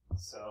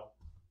 So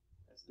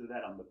let's do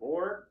that on the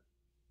board.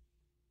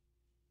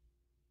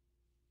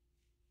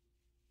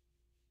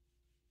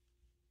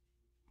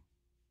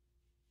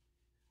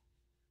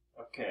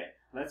 Okay,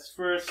 let's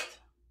first,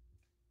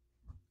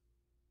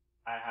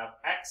 I have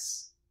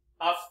x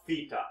of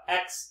theta,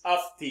 x of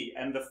t,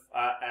 and the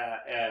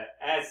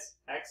as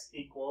x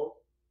equal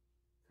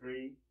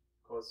 3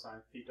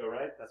 cosine theta,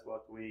 right? That's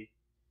what we,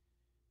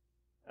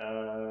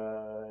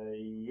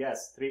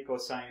 yes, 3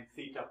 cosine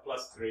theta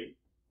plus 3,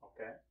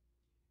 okay?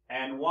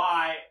 And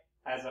y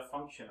as a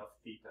function of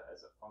theta,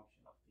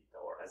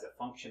 or as a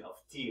function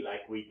of t,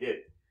 like we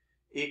did,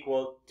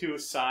 equal 2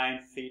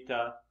 sine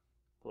theta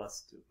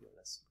plus 2. Here,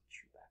 let's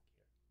switch you back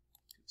here.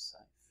 2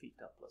 sine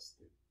theta plus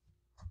 2.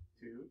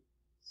 2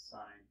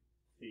 sine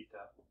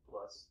theta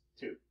plus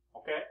 2.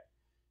 Okay?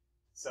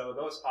 So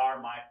those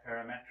are my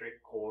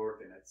parametric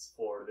coordinates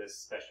for this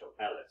special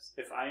ellipse.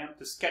 If I am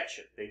to sketch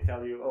it, they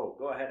tell you, oh,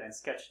 go ahead and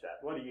sketch that.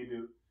 What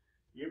do?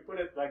 You put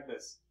it like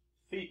this.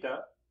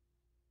 Theta,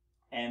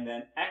 and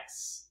then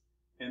x,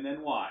 and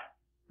then y.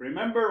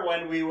 Remember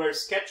when we were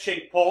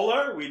sketching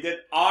polar, we did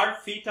r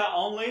theta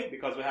only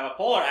because we have a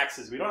polar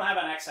axis. We don't have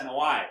an x and a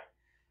y.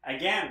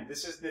 Again,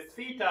 this is the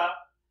theta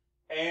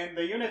in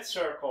the unit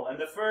circle and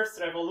the first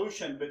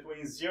revolution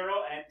between 0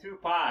 and 2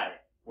 pi.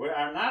 We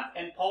are not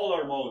in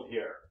polar mode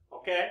here,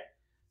 okay?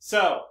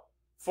 So,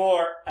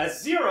 for a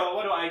 0,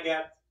 what do I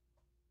get?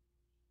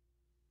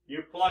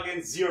 You plug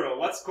in 0.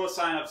 What's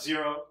cosine of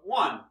 0?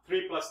 1.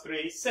 3 plus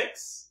 3,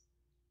 6.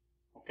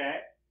 Okay?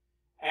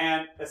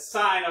 And the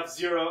sine of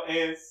 0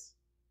 is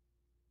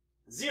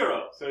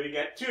 0. So you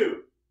get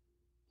 2.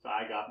 So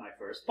I got my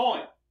first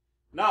point.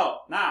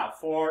 Now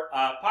for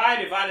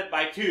pi divided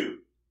by 2,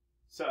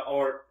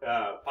 or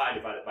pi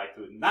divided by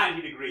 2,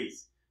 90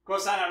 degrees.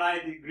 Cosine of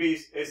 90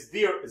 degrees is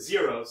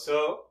 0.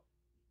 So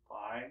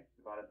pi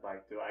divided by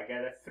 2, I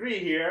get a 3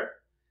 here.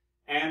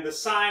 And the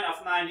sine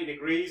of 90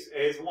 degrees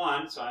is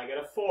 1, so I get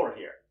a 4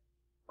 here.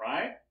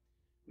 Right?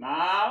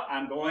 Now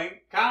I'm going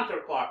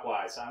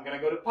counterclockwise. So I'm going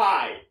to go to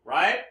pi,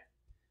 right?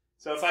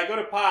 So if I go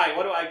to pi,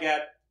 what do I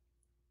get?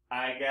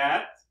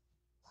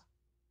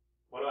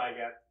 What do I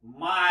get?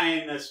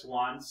 Minus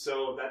 1.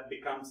 So that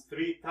becomes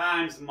 3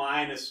 times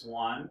minus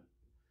 1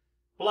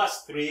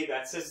 plus 3.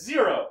 That's a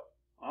 0.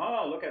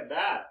 Oh, look at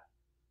that.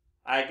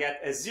 I get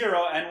a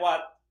 0 and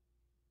what?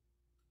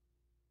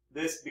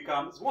 This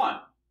becomes 1,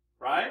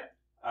 right?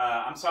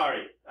 I'm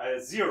sorry,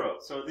 0.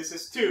 So this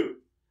is 2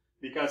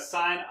 because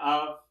sine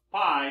of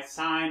pi,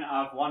 sine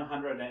of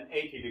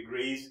 180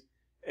 degrees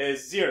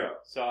is 0.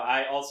 So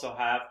I also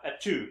have a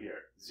 2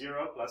 here.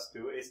 0 plus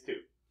 2 is 2.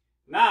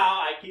 Now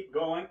I keep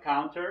going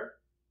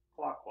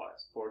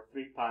counterclockwise for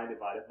 3 pi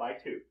divided by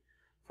 2.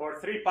 For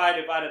 3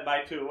 pi divided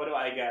by 2, what do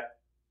I get?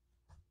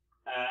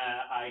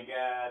 I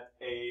get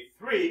a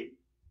 3.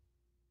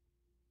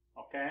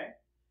 Okay.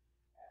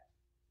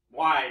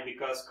 Why?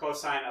 Because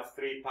cosine of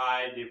 3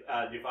 pi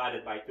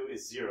divided by 2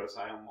 is 0, so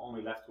I'm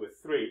only left with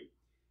 3.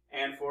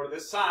 And for the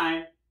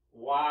sine,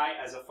 y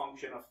as a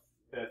function of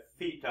the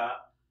theta,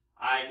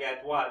 I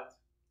get what?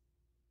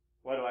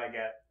 What do I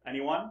get?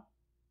 Anyone?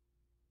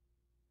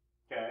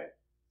 Okay,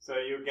 so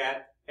you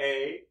get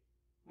a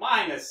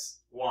minus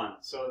 1.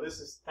 So this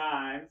is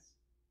times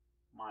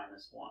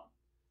minus 1.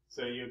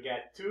 So you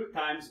get 2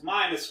 times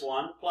minus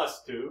 1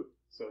 plus 2,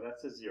 so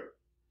that's a 0.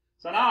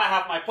 So now I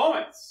have my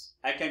points.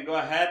 I can go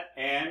ahead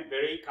and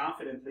very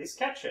confidently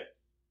sketch it.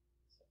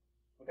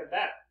 Look at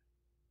that.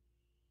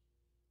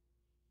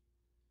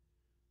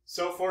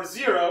 So for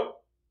 0,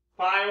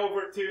 pi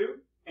over 2,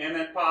 and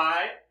then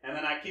pi, and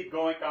then I keep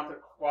going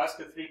counterclockwise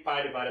to 3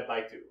 pi divided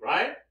by 2,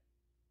 right?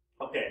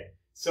 Okay,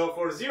 so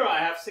for 0, I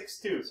have 6,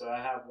 2. So I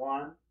have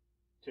 1,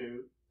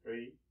 2,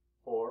 3,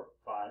 4,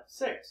 5,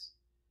 6.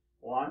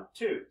 1,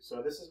 2.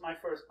 So this is my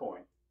first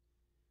point.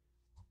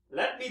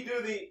 Let me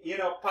do the,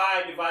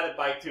 pi divided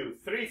by 2.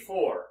 3,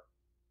 4.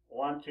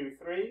 1, 2,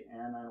 3,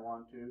 and then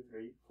 1, 2,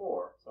 3,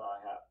 4. So I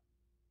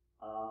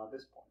have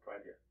this point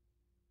right here.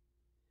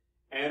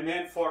 And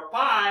then for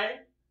pi,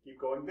 keep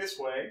going this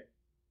way,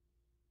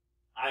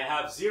 I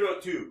have 0,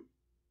 2.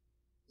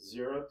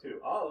 0,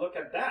 2. Oh, look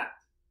at that.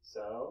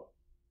 So,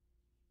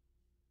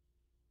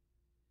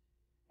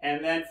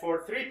 and then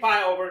for 3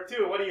 pi over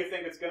 2, what do you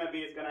think it's going to be?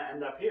 It's going to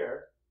end up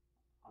here.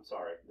 I'm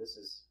sorry, this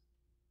is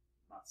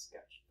not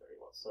sketched very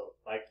well. So,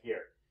 like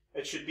here,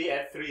 it should be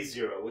at 3,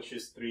 0, which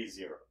is 3,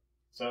 0.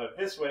 So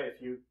this way,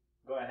 if you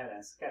go ahead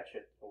and sketch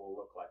it, it will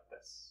look like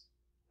this.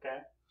 Okay?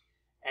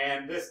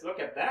 And this, look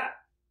at that.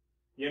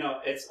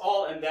 It's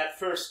all in that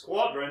first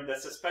quadrant.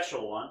 That's a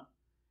special one.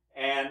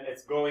 And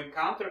it's going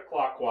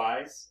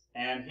counterclockwise.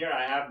 And here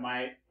I have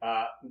my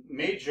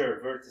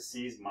major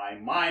vertices, my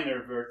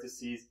minor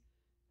vertices.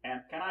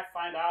 And can I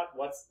find out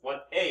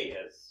what A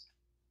is?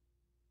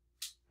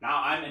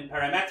 Now I'm in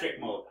parametric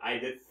mode. I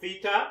did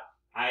theta,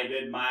 I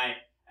did my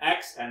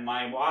x and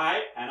my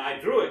y, and I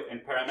drew it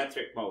in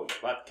parametric mode.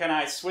 But can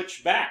I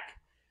switch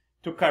back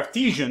to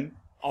Cartesian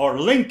or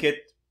link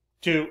it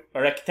to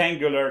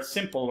a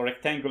simple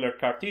rectangular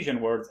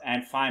Cartesian words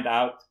and find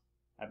out?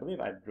 I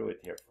believe I drew it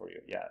here for you.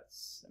 Yeah,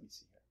 let me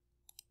see here.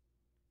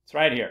 It's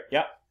right here.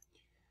 Yeah.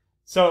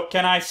 So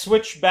can I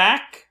switch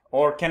back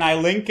or can I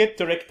link it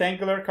to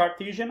rectangular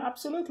Cartesian?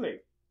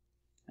 Absolutely.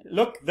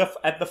 Look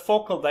at the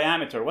focal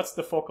diameter. What's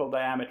the focal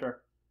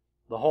diameter?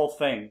 The whole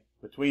thing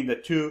between the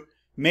two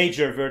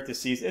major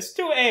vertices is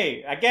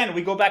 2a. Again,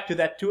 we go back to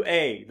that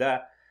 2a.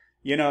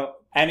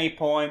 Any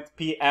point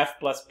pf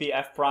plus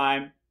pf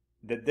prime,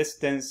 the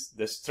distance,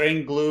 the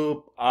string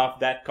loop of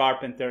that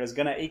carpenter is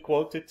going to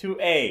equal to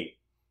 2a.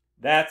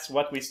 That's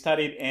what we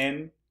studied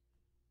in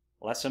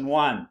lesson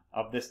 1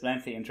 of this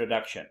lengthy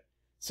introduction.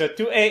 So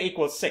 2a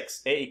equals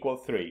 6, a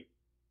equals 3.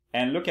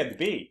 And look at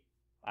b.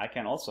 I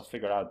can also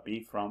figure out b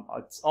from,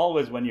 it's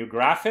always when you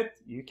graph it,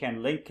 you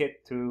can link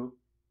it to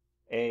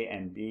a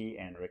and b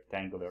and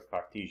rectangular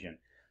Cartesian.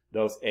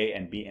 Those a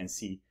and b and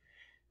c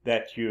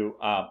that you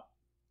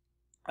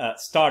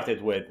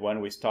started with when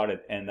we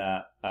started in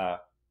a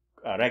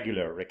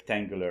regular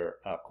rectangular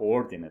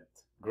coordinate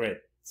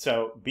grid.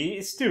 So b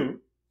is 2,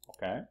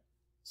 okay?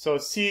 So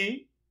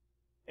c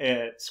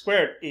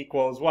squared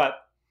equals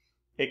what?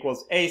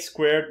 equals a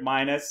squared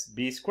minus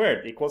b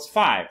squared equals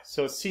 5.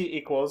 So c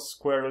equals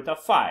square root of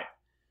 5.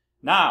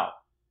 Now,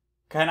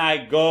 can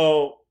I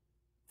go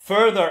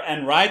further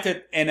and write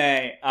it in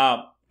a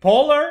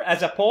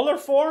as a polar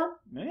form?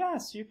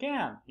 Yes, you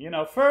can.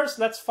 First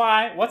let's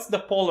find what's the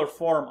polar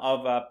form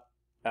of a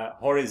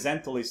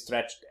horizontally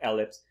stretched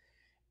ellipse.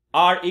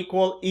 R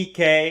equal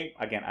EK.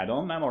 Again, I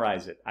don't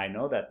memorize it. I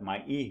know that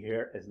my E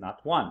here is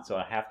not 1, so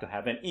I have to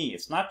have an E.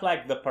 It's not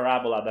like the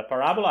parabola. The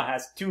parabola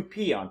has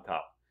 2P on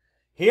top.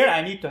 Here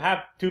I need to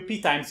have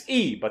 2P times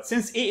E, but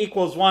since E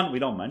equals 1, we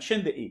don't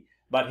mention the E.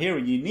 But here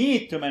you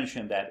need to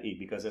mention that E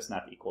because it's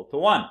not equal to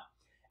 1.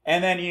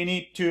 And then you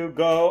need to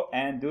go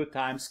and do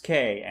times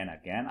K. And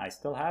again, I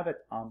still have it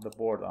on the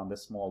board, on the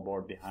small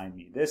board behind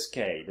me. This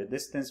K, the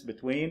distance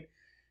between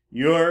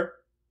your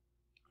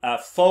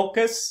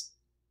focus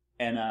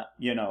and a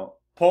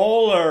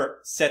polar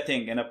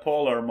setting in a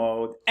polar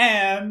mode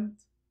and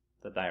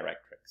the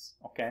directrix.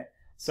 Okay,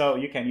 so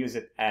you can use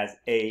it as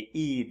a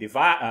E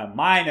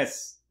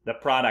minus the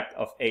product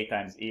of A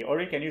times E,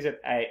 or you can use it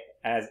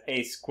as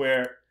A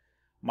squared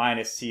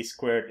minus C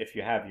squared if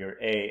you have your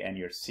A and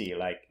your C.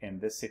 Like in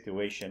this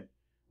situation,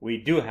 we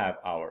do have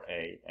our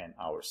A and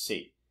our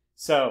C.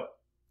 So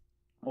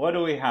what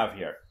do we have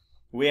here?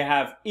 We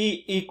have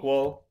E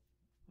equal,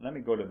 let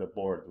me go to the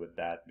board with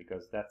that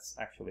because that's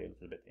actually a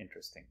little bit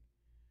interesting.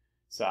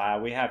 So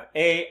we have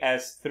A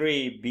as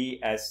 3, B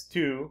as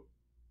 2.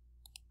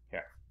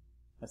 Here,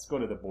 let's go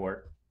to the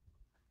board.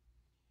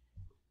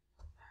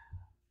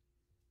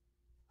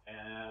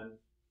 And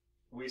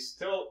we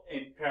still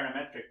in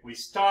parametric. We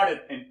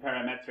started in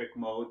parametric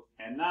mode,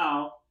 and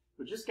now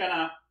we're just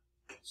gonna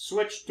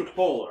switch to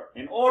polar.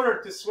 In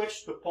order to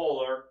switch to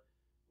polar,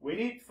 we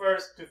need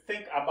first to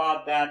think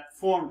about that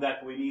form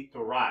that we need to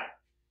write.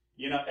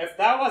 If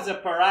that was a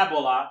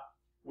parabola,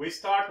 we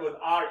start with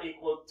R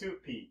equal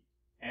 2P,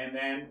 and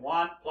then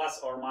 1 plus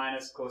or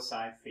minus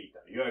cosine theta.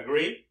 You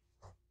agree?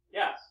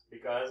 Yes,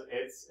 because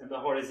it's in the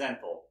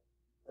horizontal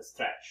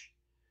stretch.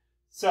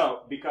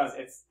 So, because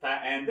it's,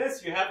 and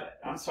this you have,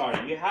 I'm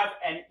sorry, you have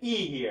an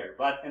E here,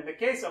 but in the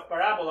case of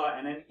parabola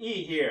and an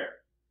E here.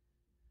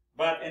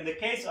 But in the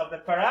case of the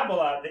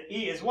parabola, the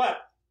E is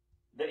what?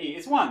 The E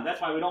is 1.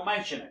 That's why we don't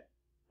mention it.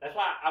 That's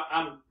why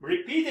I'm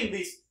repeating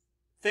these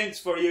things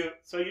for you,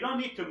 so you don't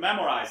need to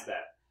memorize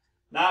that.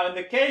 Now, in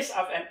the case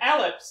of an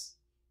ellipse,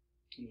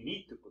 you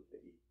need to put the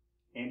E,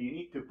 and you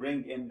need to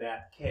bring in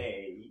that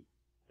K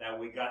that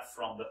we got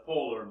from the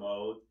polar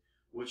mode,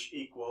 which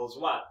equals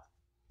what?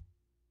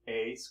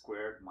 A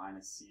squared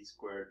minus C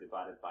squared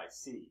divided by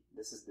C.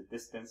 This is the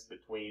distance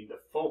between the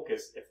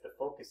focus, if the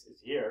focus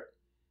is here,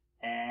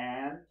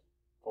 and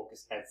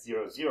focus at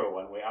 0, 0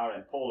 when we are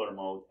in polar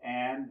mode,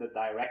 and the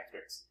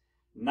directrix.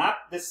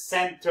 Not the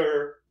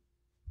center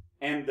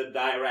and the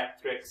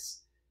directrix.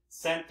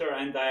 Center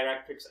and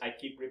directrix, I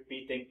keep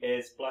repeating,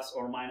 is plus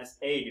or minus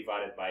A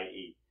divided by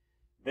E.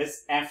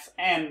 This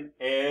Fn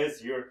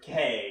is your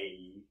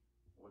K,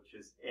 which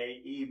is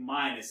AE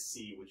minus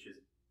C, which is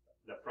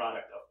the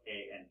product of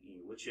A and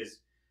E, which is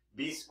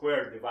B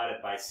squared divided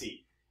by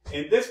C.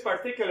 In this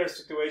particular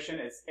situation,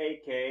 it's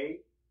AK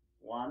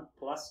 1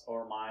 plus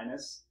or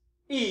minus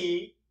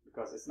E,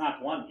 because it's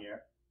not 1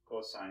 here,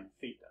 cosine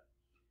theta.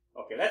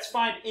 Okay, let's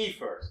find E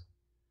first.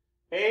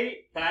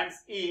 A times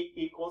E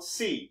equals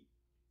C.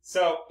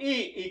 So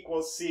E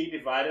equals C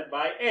divided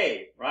by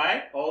A,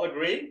 right? All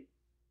agree?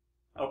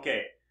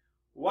 Okay,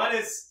 what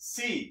is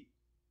C?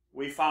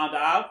 We found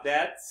out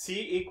that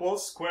C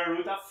equals square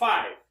root of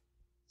 5.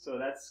 So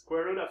that's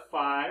square root of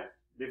 5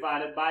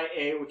 divided by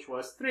A, which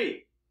was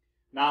 3.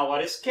 Now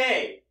what is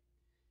K?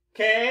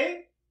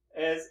 K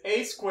is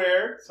A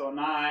squared, so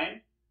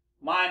 9,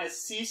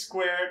 minus C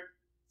squared,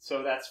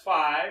 so that's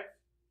 5,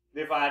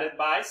 divided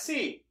by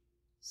C.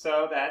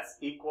 So that's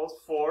equals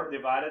 4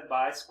 divided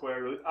by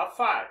square root of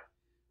 5.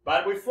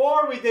 But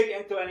before we dig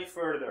into any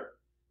further,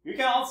 you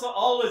can also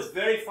always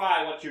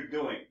verify what you're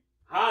doing.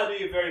 How do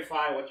you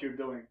verify what you're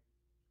doing?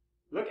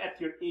 Look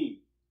at your E.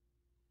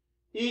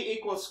 E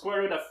equals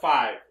square root of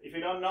 5. If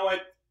you don't know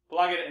it,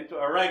 plug it into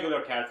a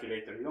regular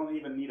calculator. You don't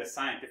even need a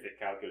scientific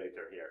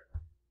calculator here.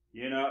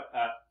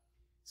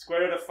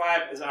 Square root of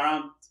 5 is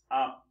around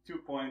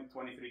 2.23,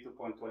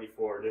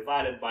 2.24.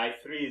 Divided by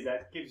 3,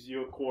 that gives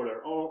you a quarter,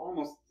 or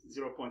almost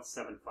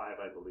 0.75,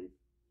 I believe.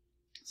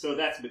 So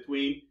that's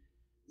between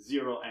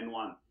 0 and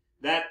 1.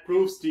 That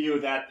proves to you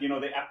that,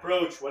 the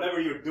approach, whatever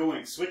you're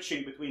doing,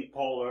 switching between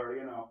polar,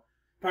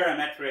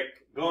 parametric,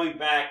 going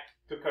back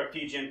to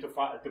Cartesian,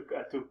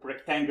 to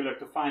rectangular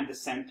to find the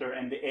center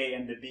and the A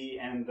and the B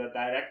and the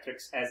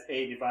directrix as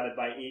A divided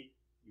by E,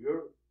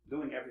 you're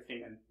doing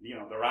everything in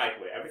the right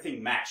way.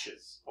 Everything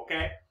matches,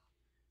 okay?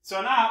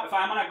 So now, if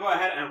I'm going to go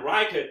ahead and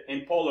write it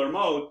in polar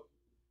mode,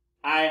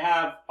 I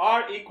have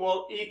R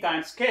equal E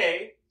times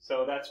K,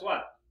 so that's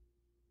what?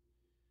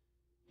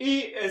 E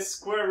is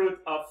square root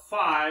of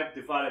 5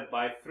 divided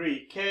by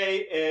 3. K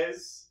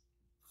is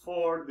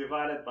 4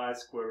 divided by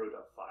square root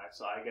of 5.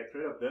 So I get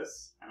rid of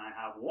this, and I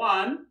have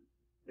 1.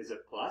 Is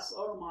it plus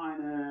or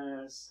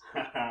minus?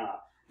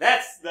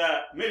 That's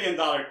the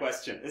million-dollar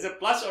question. Is it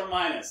plus or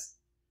minus?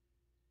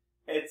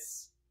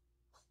 It's,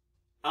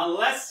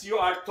 unless you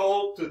are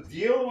told to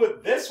deal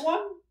with this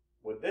one,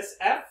 with this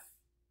f,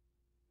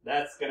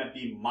 that's going to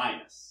be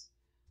minus.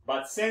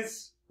 But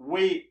since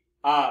we,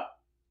 we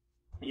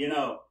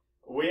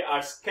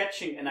are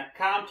sketching in a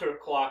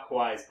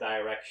counterclockwise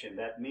direction,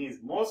 that means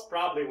most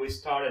probably we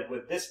started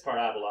with this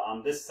parabola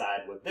on this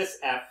side with this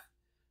f.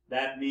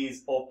 That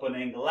means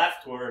opening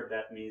leftward,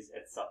 that means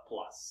it's a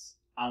plus.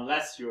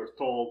 Unless you're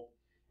told,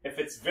 if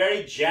it's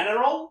very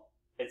general,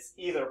 it's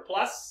either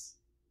plus,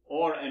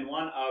 or in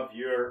one of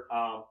your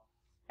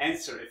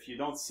answer, if you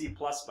don't see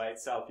plus by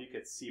itself, you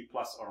could see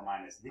plus or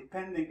minus,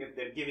 depending if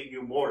they're giving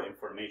you more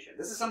information.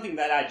 This is something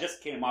that I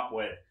just came up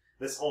with,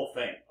 this whole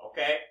thing,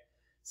 okay?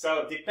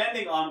 So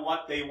depending on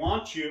what they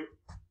want you,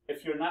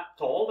 if you're not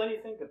told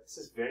anything, that this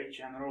is very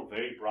general,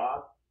 very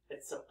broad,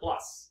 it's a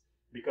plus.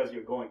 Because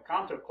you're going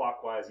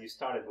counterclockwise, you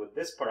started with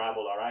this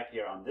parabola right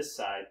here on this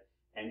side,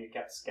 and you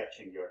kept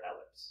sketching your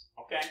ellipse,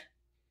 okay?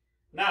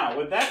 Now,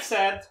 with that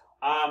said,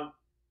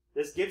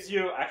 this gives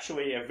you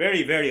actually a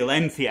very, very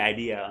lengthy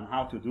idea on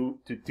how to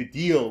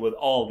deal with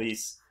all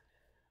these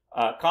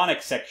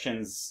conic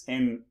sections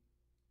in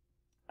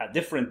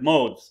different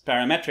modes: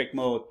 parametric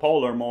mode,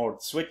 polar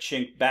mode,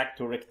 switching back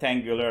to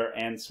rectangular,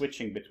 and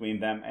switching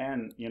between them.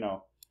 And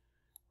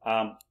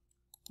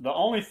the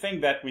only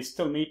thing that we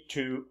still need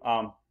to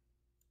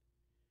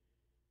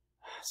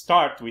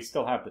start, we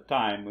still have the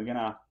time. We're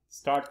gonna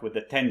start with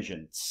the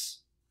tangents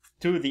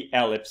to the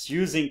ellipse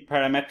using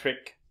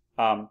parametric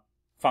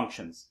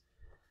functions.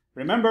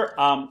 Remember,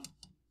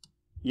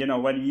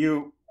 when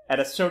you, at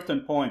a certain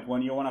point,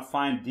 when you want to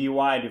find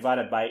dy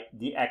divided by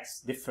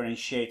dx,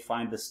 differentiate,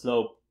 find the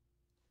slope.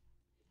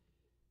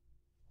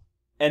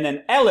 In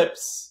an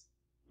ellipse,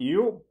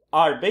 you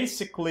are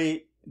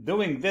basically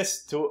doing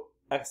this to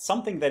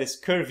something that is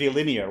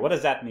curvilinear. What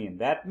does that mean?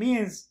 That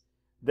means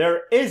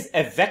there is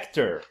a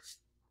vector.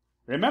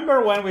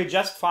 Remember when we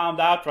just found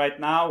out right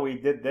now, we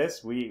did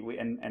this,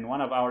 in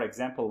one of our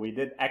example, we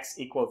did x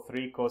equal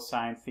 3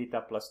 cosine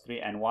theta plus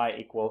 3 and y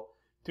equal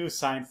 2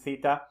 sine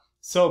theta.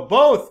 So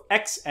both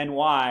x and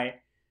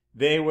y,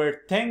 they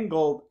were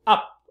tangled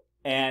up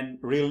and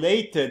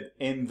related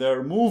in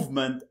their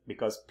movement,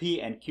 because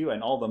P and Q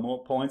and all the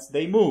points,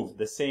 they move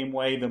the same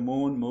way the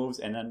moon moves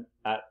in an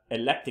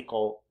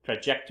elliptical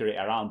trajectory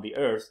around the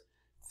earth.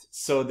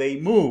 So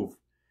they move.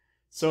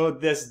 So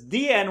this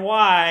d and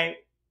y,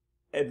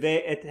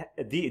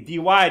 dy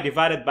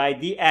divided by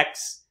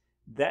dx,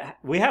 that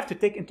we have to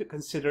take into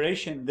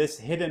consideration this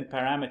hidden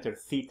parameter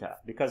theta.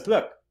 Because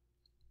look,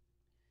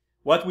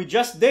 what we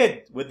just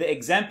did with the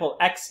example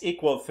x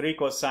equal 3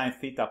 cosine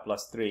theta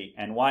plus 3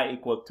 and y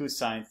equal 2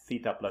 sine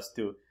theta plus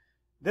 2,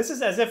 this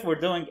is as if we're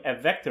doing a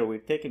vector. We're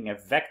taking a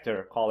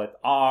vector, call it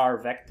r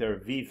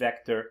vector, v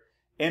vector,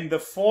 in the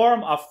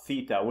form of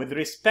theta with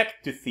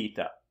respect to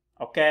theta,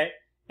 okay?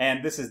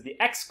 And this is the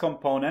x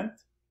component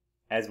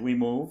as we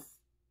move,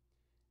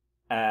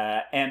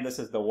 and this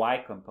is the y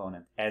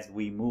component as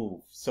we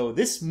move. So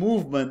this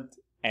movement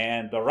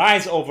and the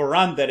rise over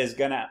run that is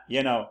gonna,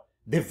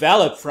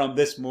 develop from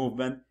this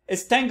movement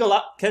is tangled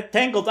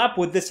up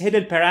with this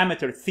hidden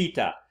parameter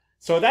theta.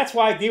 So that's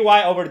why dy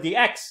over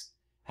dx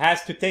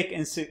has to take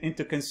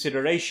into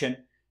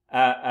consideration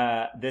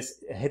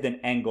this hidden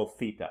angle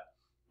theta.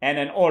 And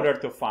in order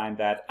to find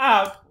that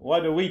out,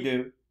 what do we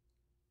do?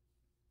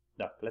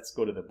 Look, let's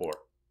go to the board.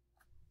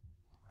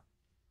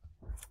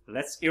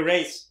 Let's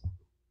erase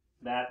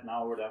that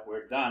now that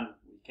we're done.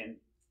 We can,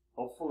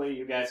 hopefully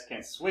you guys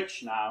can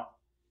switch now.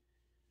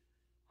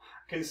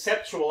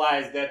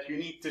 Conceptualize that you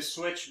need to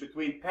switch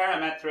between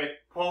parametric,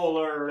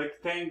 polar,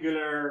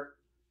 rectangular,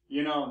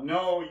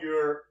 know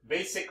your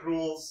basic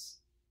rules.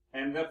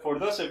 And for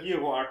those of you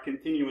who are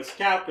continuous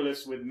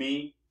calculus with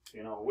me,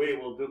 we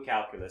will do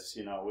calculus,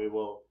 we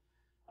will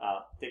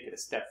take it a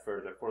step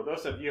further. For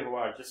those of you who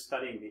are just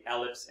studying the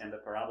ellipse and the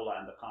parabola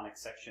and the conic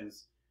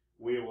sections,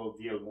 we will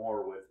deal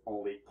more with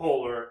only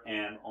polar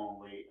and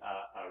only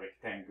a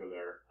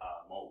rectangular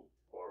mode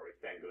or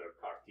rectangular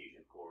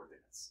Cartesian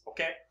coordinates.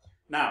 Okay?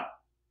 Now,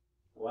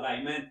 what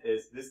I meant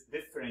is this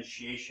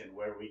differentiation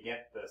where we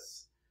get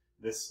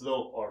the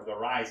slope or the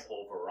rise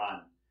over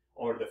run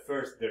or the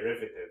first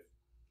derivative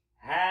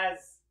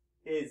has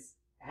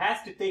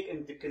to take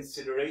into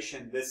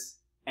consideration this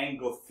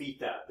angle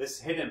theta,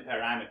 this hidden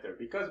parameter,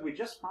 because we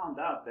just found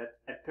out that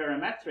a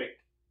parametric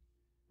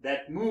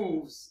that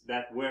moves,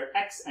 that where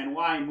x and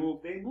y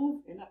move, they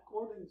move in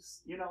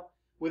accordance,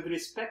 with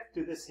respect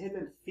to this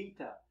hidden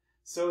theta.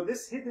 So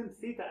this hidden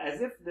theta,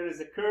 as if there is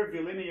a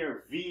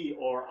curvilinear v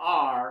or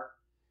r,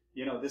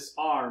 this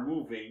r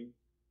moving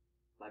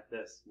like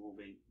this,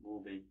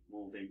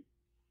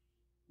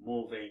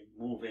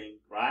 moving,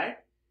 right?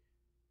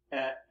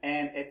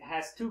 And it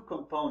has two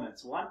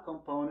components. One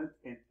component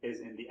is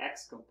in the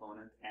x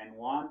component, and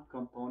one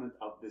component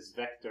of this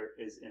vector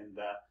is in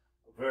the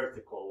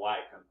vertical y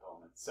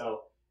component.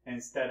 So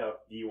instead of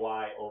dy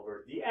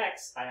over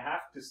dx, I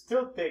have to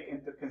still take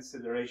into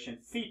consideration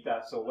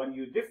theta. So when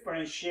you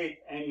differentiate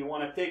and you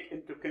want to take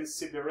into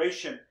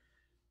consideration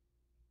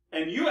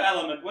a new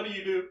element, what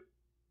do?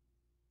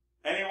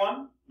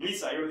 Anyone?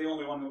 Lisa, you're the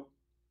only one who...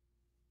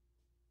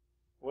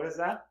 What is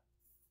that?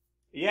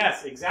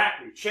 Yes,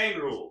 exactly. Chain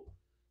rule.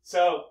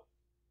 So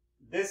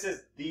this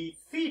is d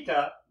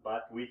theta,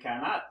 but we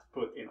cannot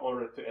put, in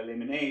order to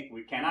eliminate,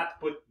 we cannot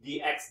put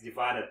dx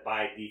divided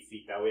by d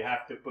theta. We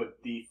have to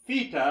put d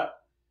theta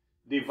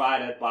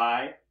divided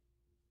by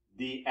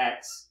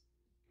dx.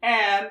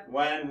 And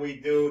when we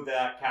do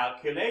the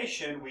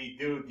calculation, we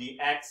do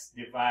dx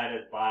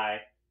divided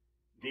by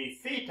d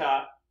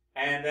theta,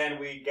 and then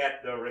we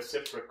get the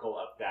reciprocal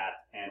of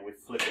that, and we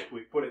flip it.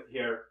 We put it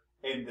here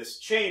in this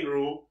chain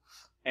rule,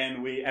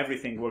 and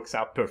everything works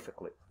out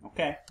perfectly.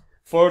 Okay?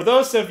 For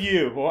those of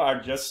you who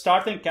are just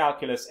starting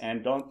calculus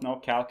and don't know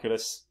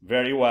calculus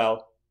very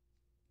well,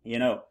 you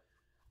know,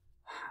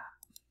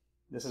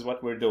 this is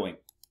what we're doing.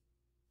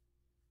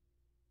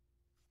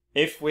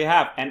 If we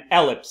have an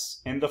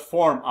ellipse in the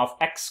form of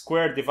x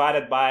squared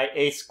divided by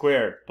a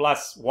squared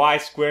plus y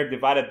squared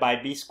divided by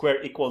b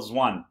squared equals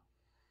 1,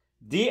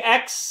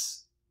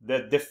 dx, the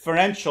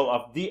differential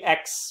of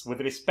dx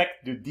with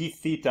respect to d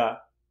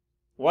theta,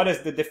 what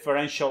is the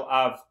differential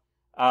of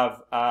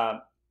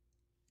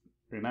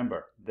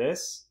remember,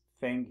 this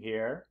thing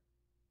here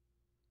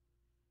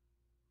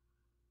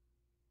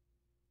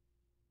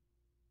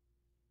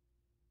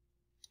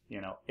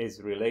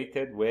is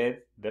related with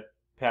the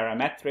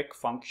parametric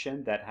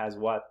function that has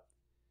what?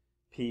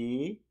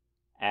 P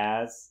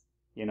as,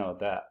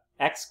 the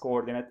x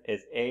coordinate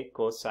is a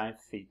cosine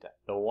theta.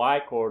 The y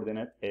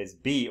coordinate is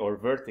b, or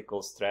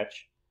vertical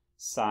stretch,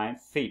 sine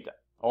theta.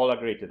 All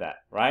agree to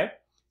that, right?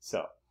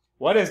 So,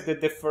 what is the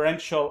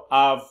differential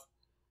of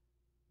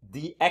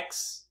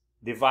dx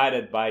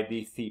divided by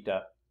d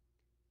theta?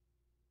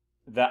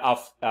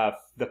 Of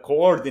the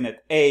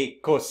coordinate a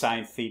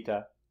cosine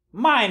theta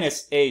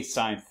minus a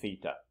sine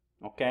theta.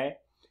 Okay?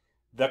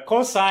 The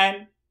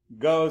cosine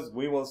goes,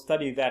 we will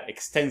study that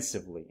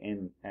extensively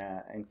in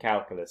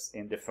calculus,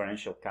 in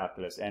differential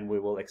calculus, and we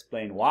will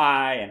explain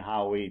why and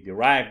how we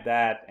derived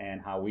that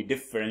and how we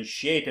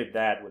differentiated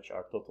that, which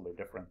are totally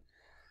different.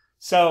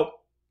 So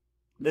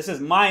this is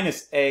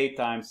minus a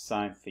times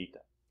sine theta.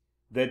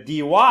 The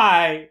dy,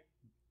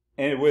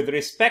 with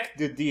respect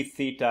to d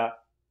theta,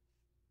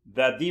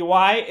 the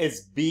dy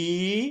is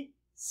b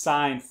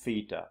sine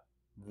theta.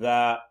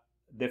 The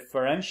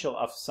differential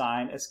of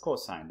sine is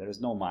cosine. There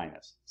is no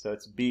minus. So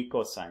it's b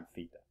cosine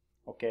theta.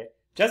 Okay?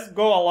 Just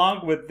go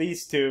along with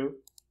these two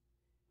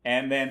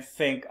and then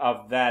think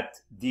of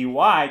that dy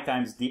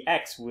times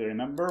dx. We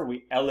remember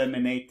we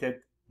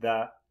eliminated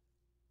the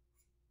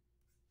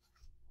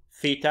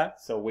theta.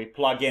 So we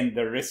plug in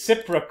the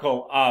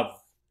reciprocal of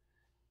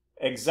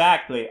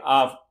exactly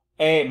of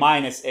a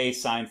minus a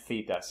sine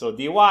theta. So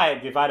dy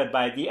divided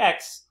by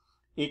dx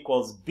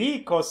equals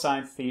b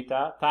cosine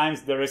theta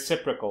times the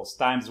reciprocals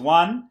times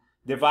 1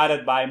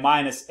 divided by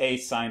minus a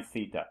sine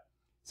theta.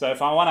 So if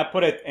I want to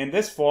put it in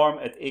this form,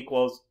 it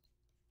equals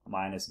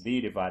minus b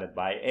divided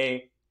by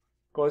a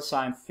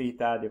cosine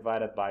theta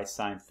divided by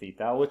sine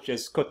theta, which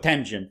is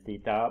cotangent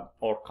theta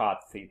or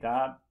cot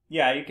theta.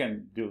 Yeah,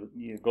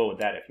 you go with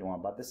that if you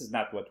want, but this is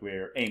not what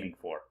we're aiming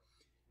for.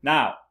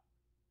 Now,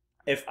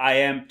 if I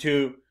am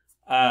to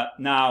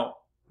now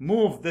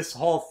move this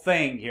whole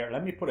thing here.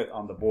 Let me put it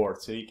on the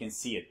board so you can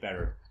see it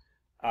better.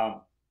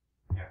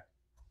 Here.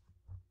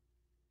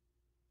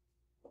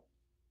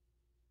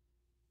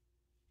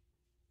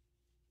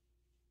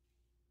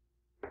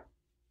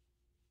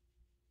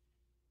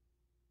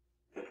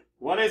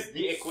 What is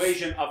the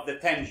equation of the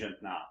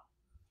tangent now?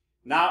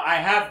 Now I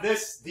have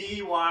this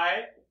dy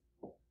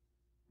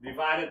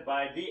divided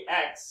by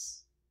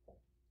dx.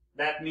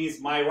 That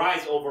means my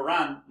rise over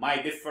run,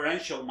 my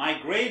differential, my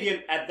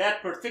gradient at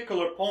that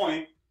particular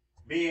point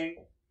being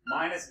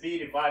minus b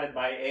divided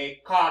by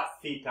a cot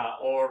theta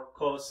or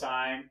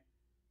cosine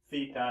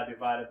theta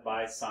divided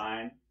by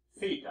sine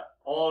theta.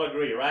 All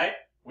agree, right?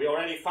 We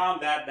already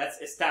found that.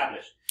 That's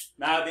established.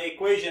 Now the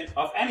equation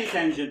of any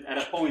tangent at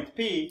a point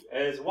P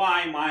is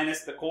y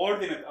minus the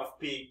coordinate of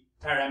P,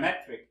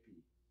 parametric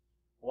P.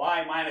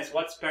 Y minus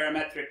what's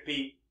parametric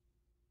P?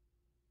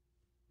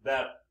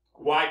 The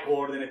y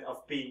coordinate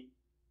of P.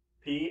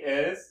 P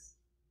is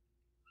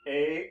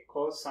a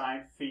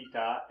cosine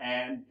theta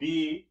and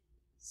b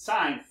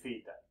sine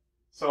theta.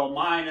 So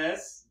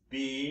minus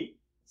b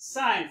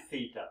sine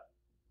theta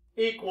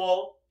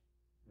equal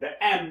the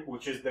m,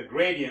 which is the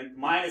gradient,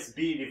 minus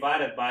b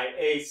divided by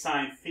a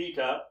sine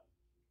theta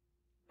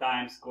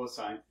times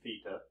cosine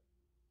theta.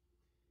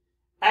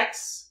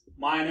 X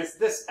minus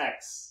this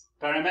x,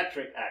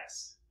 parametric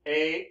x,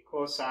 a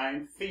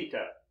cosine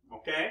theta.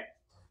 Okay?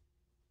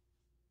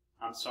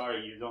 I'm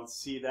sorry you don't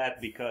see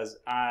that because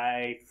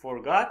I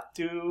forgot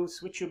to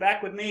switch you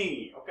back with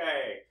me.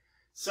 Okay.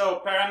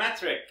 So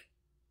parametric.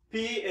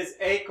 P is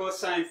a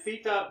cosine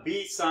theta,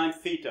 b sine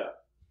theta.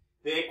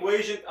 The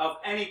equation of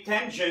any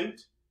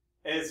tangent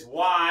is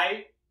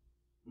y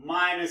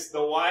minus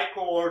the y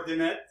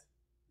coordinate,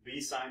 b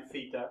sine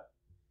theta,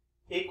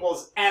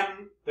 equals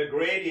m, the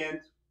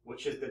gradient,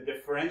 which is the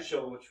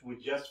differential, which we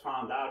just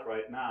found out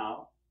right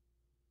now,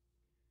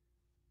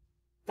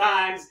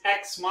 times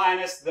x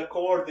minus the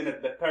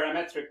coordinate, the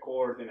parametric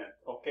coordinate,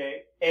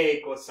 okay,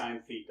 a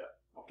cosine theta,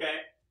 okay?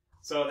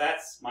 So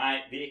that's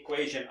the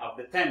equation of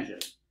the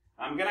tangent.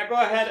 I'm gonna go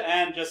ahead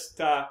and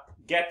just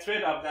get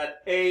rid of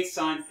that a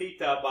sine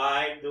theta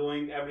by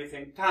doing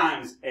everything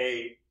times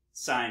a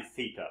sine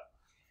theta.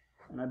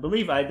 And I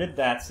believe I did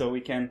that so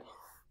we can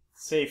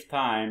save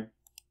time.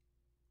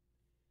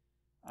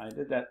 I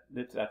did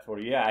that for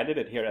you. Yeah, I did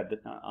it here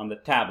on the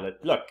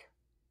tablet. Look.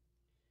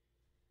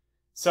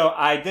 So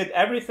I did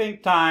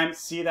everything times,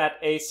 see that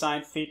a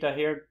sine theta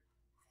here?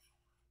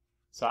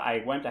 So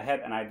I went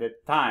ahead and I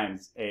did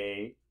times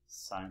a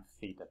sine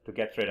theta to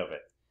get rid of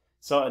it.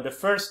 So the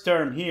first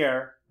term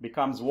here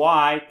becomes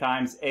y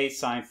times a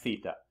sine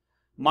theta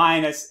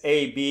minus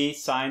ab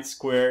sine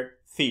squared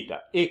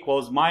theta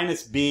equals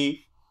minus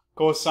b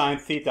cosine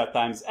theta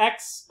times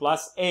x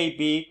plus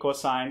ab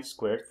cosine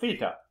squared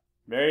theta.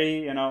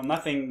 Very,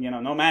 nothing,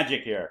 no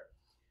magic here.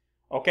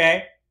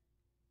 Okay?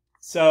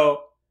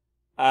 So,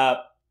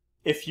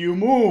 if you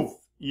move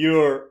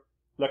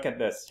look at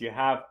this. You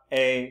have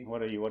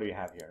what do you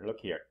have here?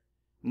 Look here.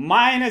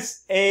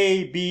 Minus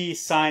ab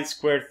sine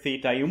squared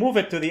theta. You move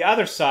it to the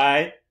other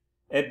side,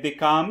 it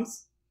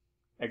becomes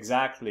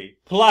exactly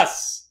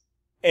plus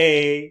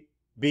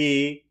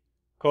ab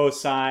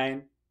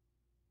cosine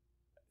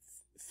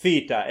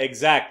theta,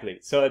 exactly.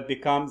 So it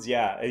becomes,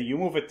 you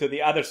move it to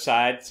the other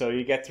side, so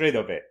you get rid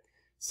of it.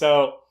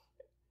 So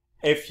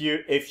if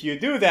you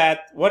do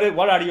that, what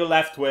are you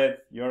left with?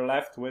 You're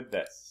left with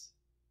this.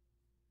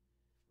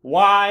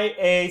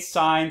 Ya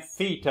sine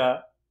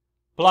theta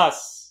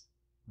plus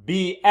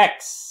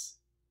bx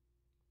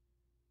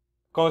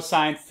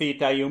cosine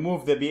theta, you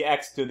move the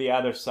bx to the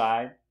other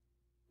side,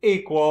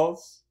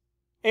 equals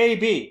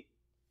ab.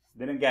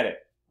 Didn't get it?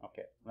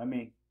 Okay, let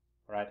me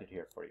write it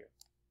here for you.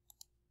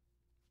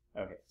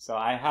 Okay, so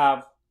I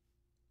have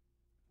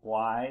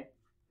ya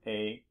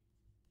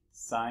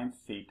sine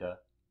theta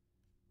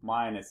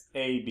minus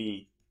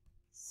ab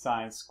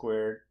sine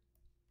squared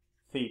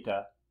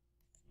theta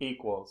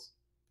equals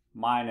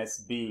minus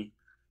b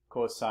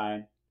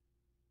cosine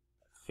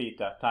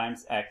theta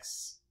times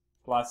x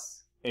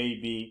plus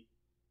ab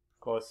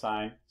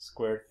cosine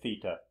squared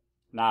theta.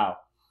 Now,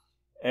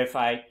 if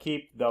I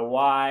keep the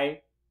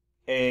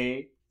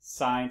ya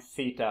sine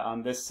theta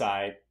on this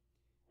side,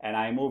 and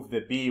I move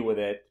the b with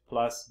it,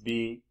 plus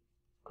b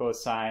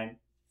cosine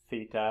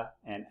theta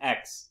and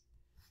x.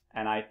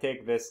 And I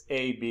take this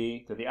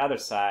ab to the other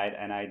side,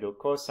 and I do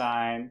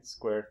cosine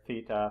squared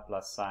theta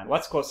plus sine.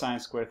 What's cosine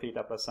squared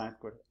theta plus sine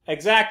squared?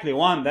 Exactly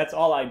 1. That's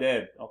all I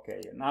did.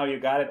 Okay, now you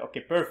got it?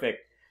 Okay, perfect.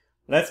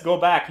 Let's go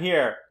back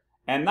here.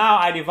 And now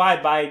I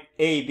divide by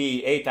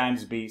a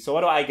times b. So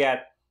what do I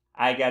get?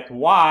 I get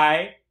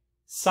y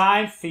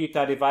sine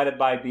theta divided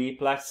by b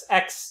plus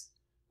x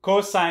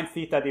cosine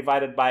theta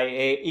divided by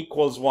a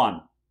equals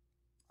 1.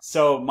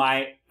 So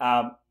my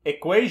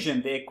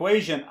equation, the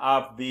equation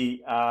of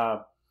the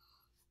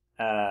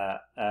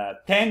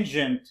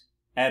tangent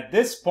at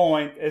this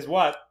point is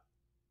what?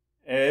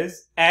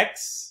 Is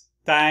x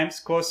times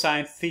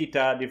cosine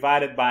theta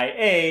divided by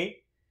a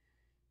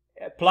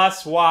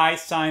plus y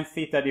sine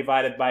theta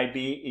divided by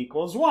b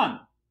equals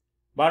 1.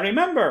 But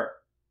remember,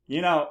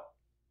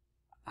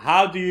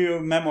 how do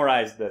you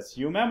memorize this?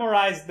 You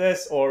memorize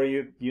this, or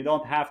you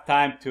don't have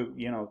time to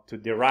to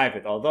derive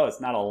it. Although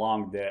it's not a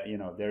long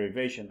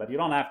derivation, but you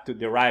don't have to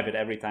derive it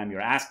every time you're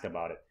asked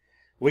about it.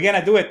 We're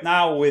gonna do it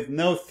now with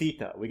no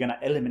theta. We're gonna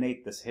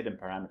eliminate this hidden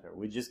parameter.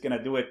 We're just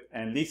gonna do it,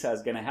 and Lisa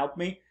is gonna help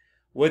me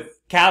with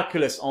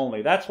calculus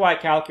only. That's why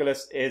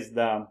calculus is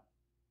the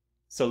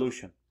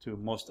solution to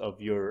most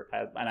of your.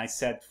 And I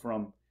said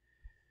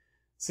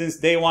since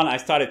day one, I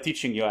started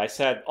teaching you. I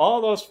said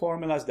all those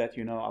formulas that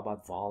you know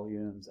about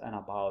volumes and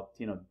about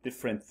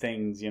different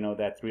things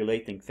that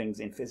relating things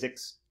in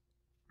physics,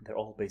 they're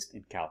all based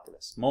in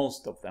calculus.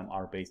 Most of them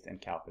are based in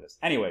calculus.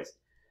 Anyways,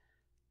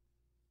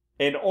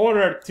 in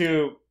order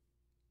to,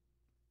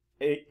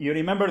 you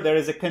remember there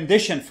is a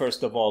condition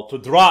first of all to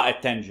draw a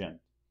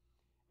tangent,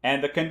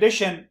 and the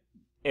condition,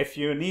 if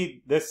you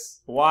need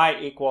this y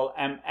equal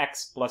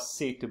mx plus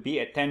c to be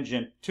a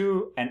tangent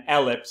to an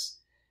ellipse,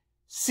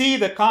 C,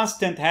 the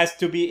constant, has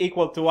to be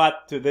equal to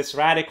what? To this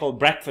radical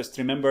breakfast.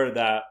 Remember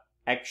the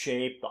egg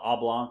shape, the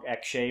oblong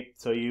egg shape.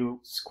 So you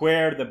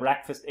square the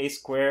breakfast, a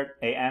squared,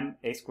 am,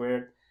 a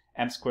squared,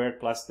 m squared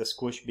plus the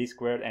squish, b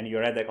squared, and you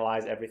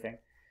radicalize everything.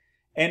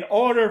 In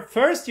order,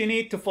 first you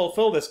need to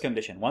fulfill this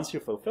condition. Once you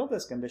fulfill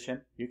this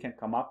condition, you can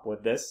come up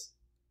with this,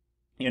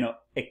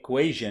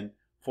 equation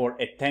for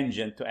a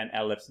tangent to an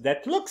ellipse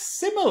that looks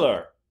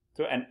similar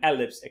to an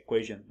ellipse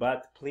equation.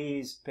 But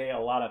please pay a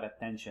lot of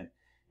attention,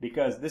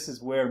 because this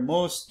is where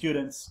most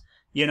students,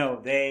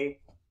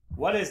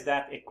 what is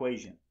that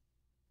equation?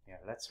 Yeah,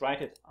 let's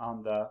write it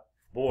on the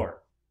board.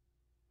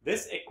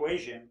 This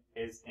equation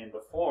is in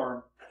the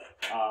form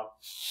of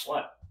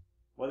what?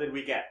 What did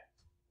we get?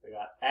 We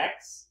got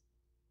x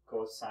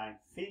cosine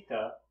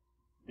theta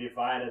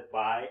divided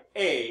by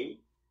a,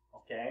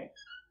 okay,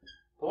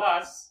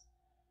 plus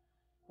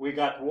we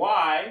got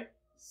y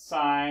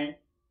sine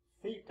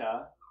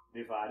theta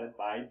divided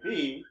by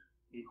b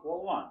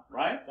equal 1,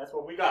 right? That's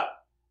what we got.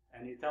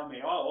 And you tell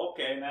me, oh,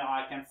 okay, now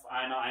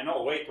I know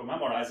a way to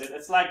memorize it.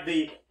 It's like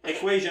the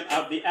equation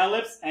of the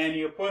ellipse, and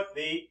you put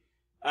the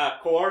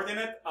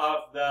coordinate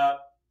of the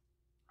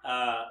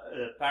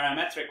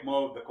parametric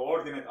mode, the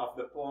coordinate of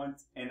the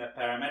point in a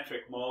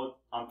parametric mode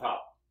on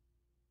top.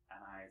 And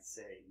I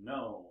say,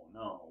 no,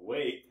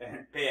 wait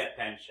and pay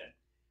attention.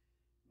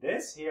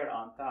 This here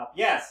on top,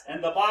 yes,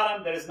 and the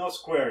bottom there is no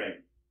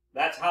squaring.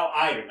 That's how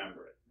I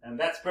remember it, and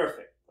that's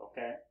perfect,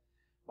 okay?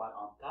 But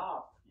on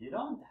top, you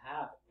don't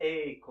have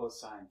a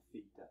cosine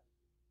theta.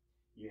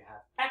 You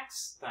have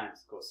x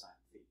times cosine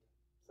theta.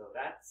 So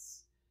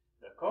that's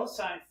the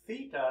cosine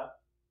theta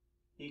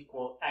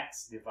equal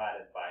x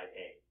divided by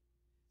a.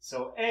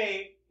 So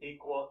a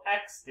equal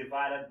x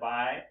divided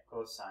by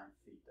cosine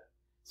theta.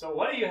 So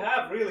what do you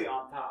have really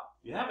on top?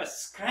 You have a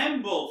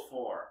scrambled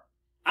form.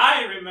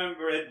 I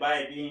remember it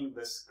by being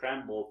the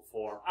scrambled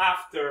form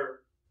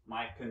after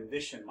my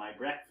condition, my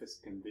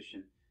breakfast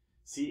condition,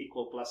 c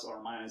equal plus or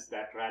minus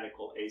that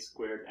radical a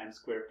squared m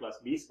squared plus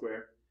b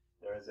squared.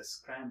 There is a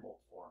scrambled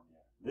form here.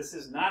 This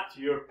is not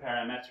your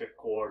parametric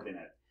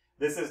coordinate.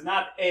 This is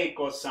not a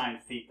cosine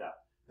theta.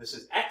 This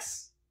is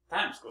x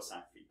times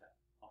cosine theta.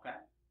 Okay?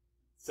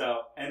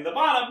 So, in the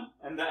bottom,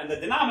 and the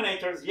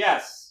denominators,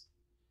 yes,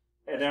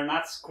 they're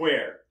not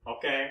squared.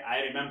 Okay? I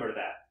remember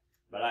that.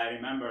 But I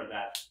remember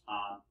that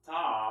on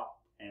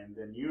top, in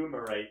the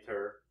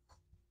numerator,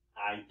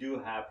 I do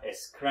have a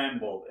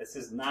scrambled. This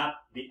is not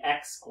the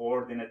x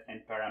coordinate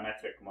in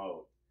parametric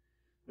mode.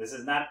 This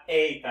is not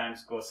a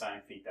times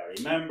cosine theta.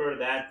 Remember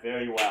that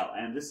very well.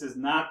 And this is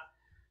not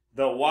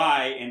the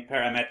y in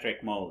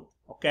parametric mode.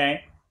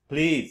 Okay?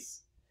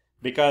 Please.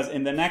 Because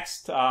in the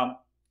next,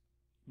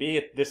 be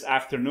it this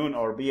afternoon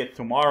or be it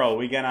tomorrow,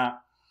 we're gonna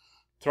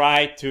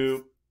try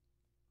to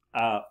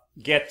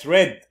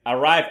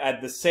arrive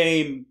at the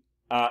same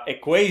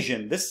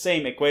equation, this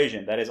same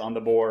equation that is on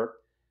the board,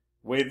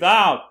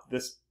 without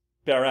this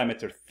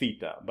parameter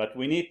theta. But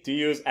we need to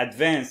use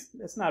advanced,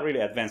 it's not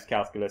really advanced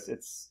calculus,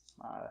 it's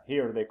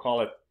here they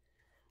call it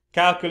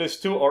calculus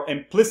 2 or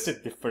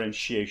implicit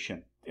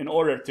differentiation in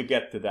order to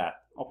get to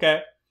that.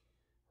 Okay?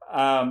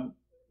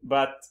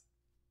 But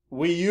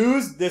we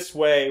used this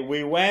way,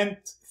 we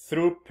went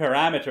through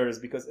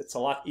parameters because it's a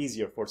lot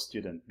easier for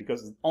students,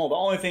 because the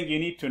only thing you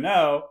need to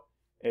know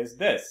is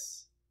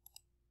this.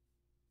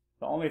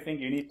 The only thing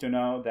you need to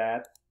know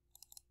that,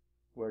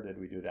 where did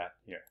we do that?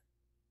 Here.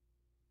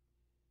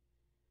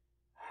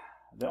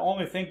 The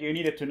only thing you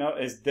needed to know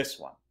is this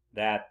one,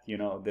 that, you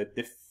know, the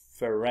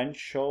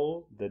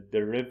differential, the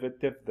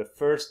derivative, the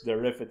first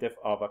derivative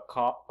of a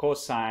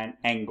cosine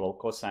angle,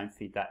 cosine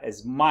theta,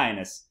 is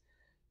minus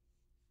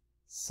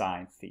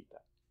sine theta.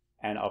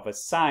 And of a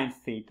sine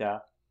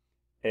theta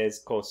is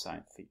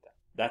cosine theta.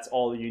 That's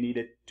all you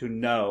needed to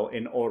know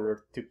in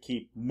order to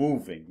keep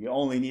moving. You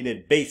only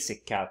needed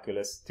basic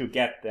calculus to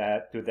get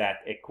that to that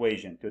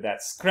equation, to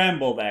that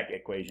scrambled egg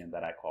equation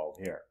that I called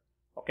here.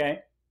 Okay?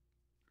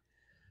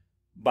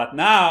 But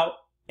now,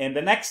 in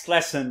the next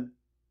lesson,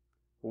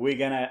 we're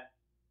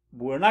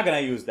not gonna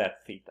use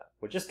that theta.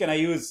 We're just gonna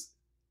use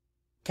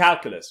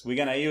calculus. We're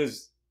gonna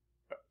use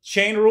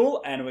chain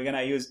rule, and we're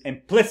gonna use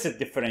implicit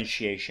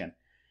differentiation.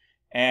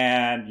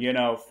 And, you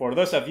know, for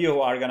those of you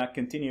who are going to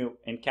continue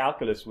in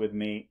calculus with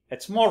me,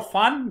 it's more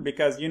fun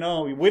because, you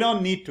know, we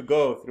don't need to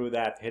go through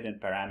that hidden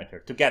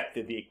parameter to get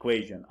to the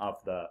equation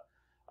of the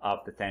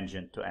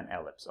tangent to an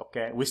ellipse,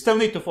 okay? We still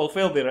need to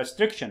fulfill the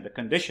restriction, the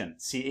condition,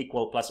 c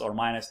equal plus or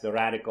minus the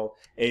radical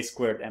a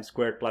squared m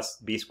squared plus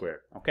b squared,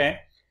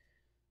 okay?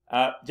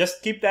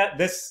 Just keep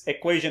this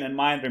equation in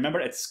mind. Remember,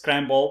 it's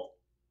scrambled.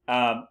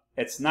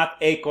 It's not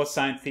a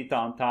cosine theta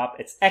on top.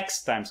 It's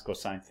x times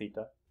cosine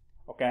theta,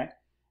 okay?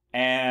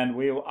 And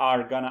we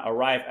are going to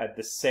arrive at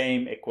the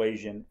same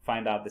equation,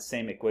 find out the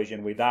same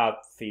equation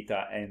without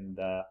theta in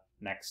the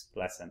next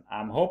lesson.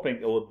 I'm hoping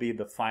it will be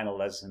the final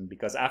lesson,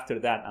 because after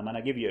that, I'm going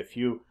to give you a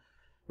few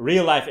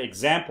real-life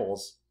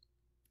examples,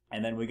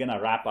 and then we're going to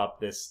wrap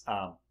up this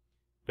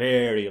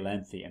very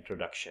lengthy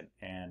introduction.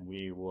 And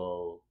we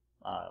will,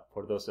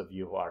 for those of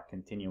you who are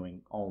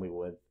continuing only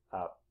with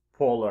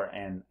polar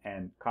and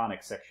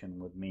conic section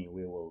with me,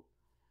 we will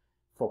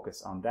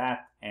focus on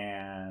that.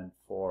 And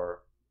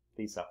for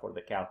Lisa, for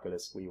the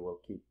calculus, we will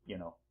keep, you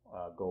know,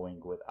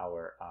 going with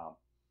our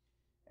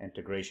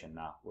integration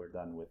now. We're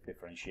done with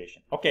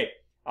differentiation. Okay,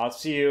 I'll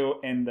see you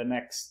in the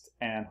next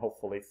and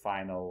hopefully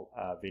final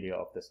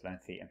video of this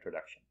lengthy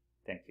introduction.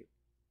 Thank you.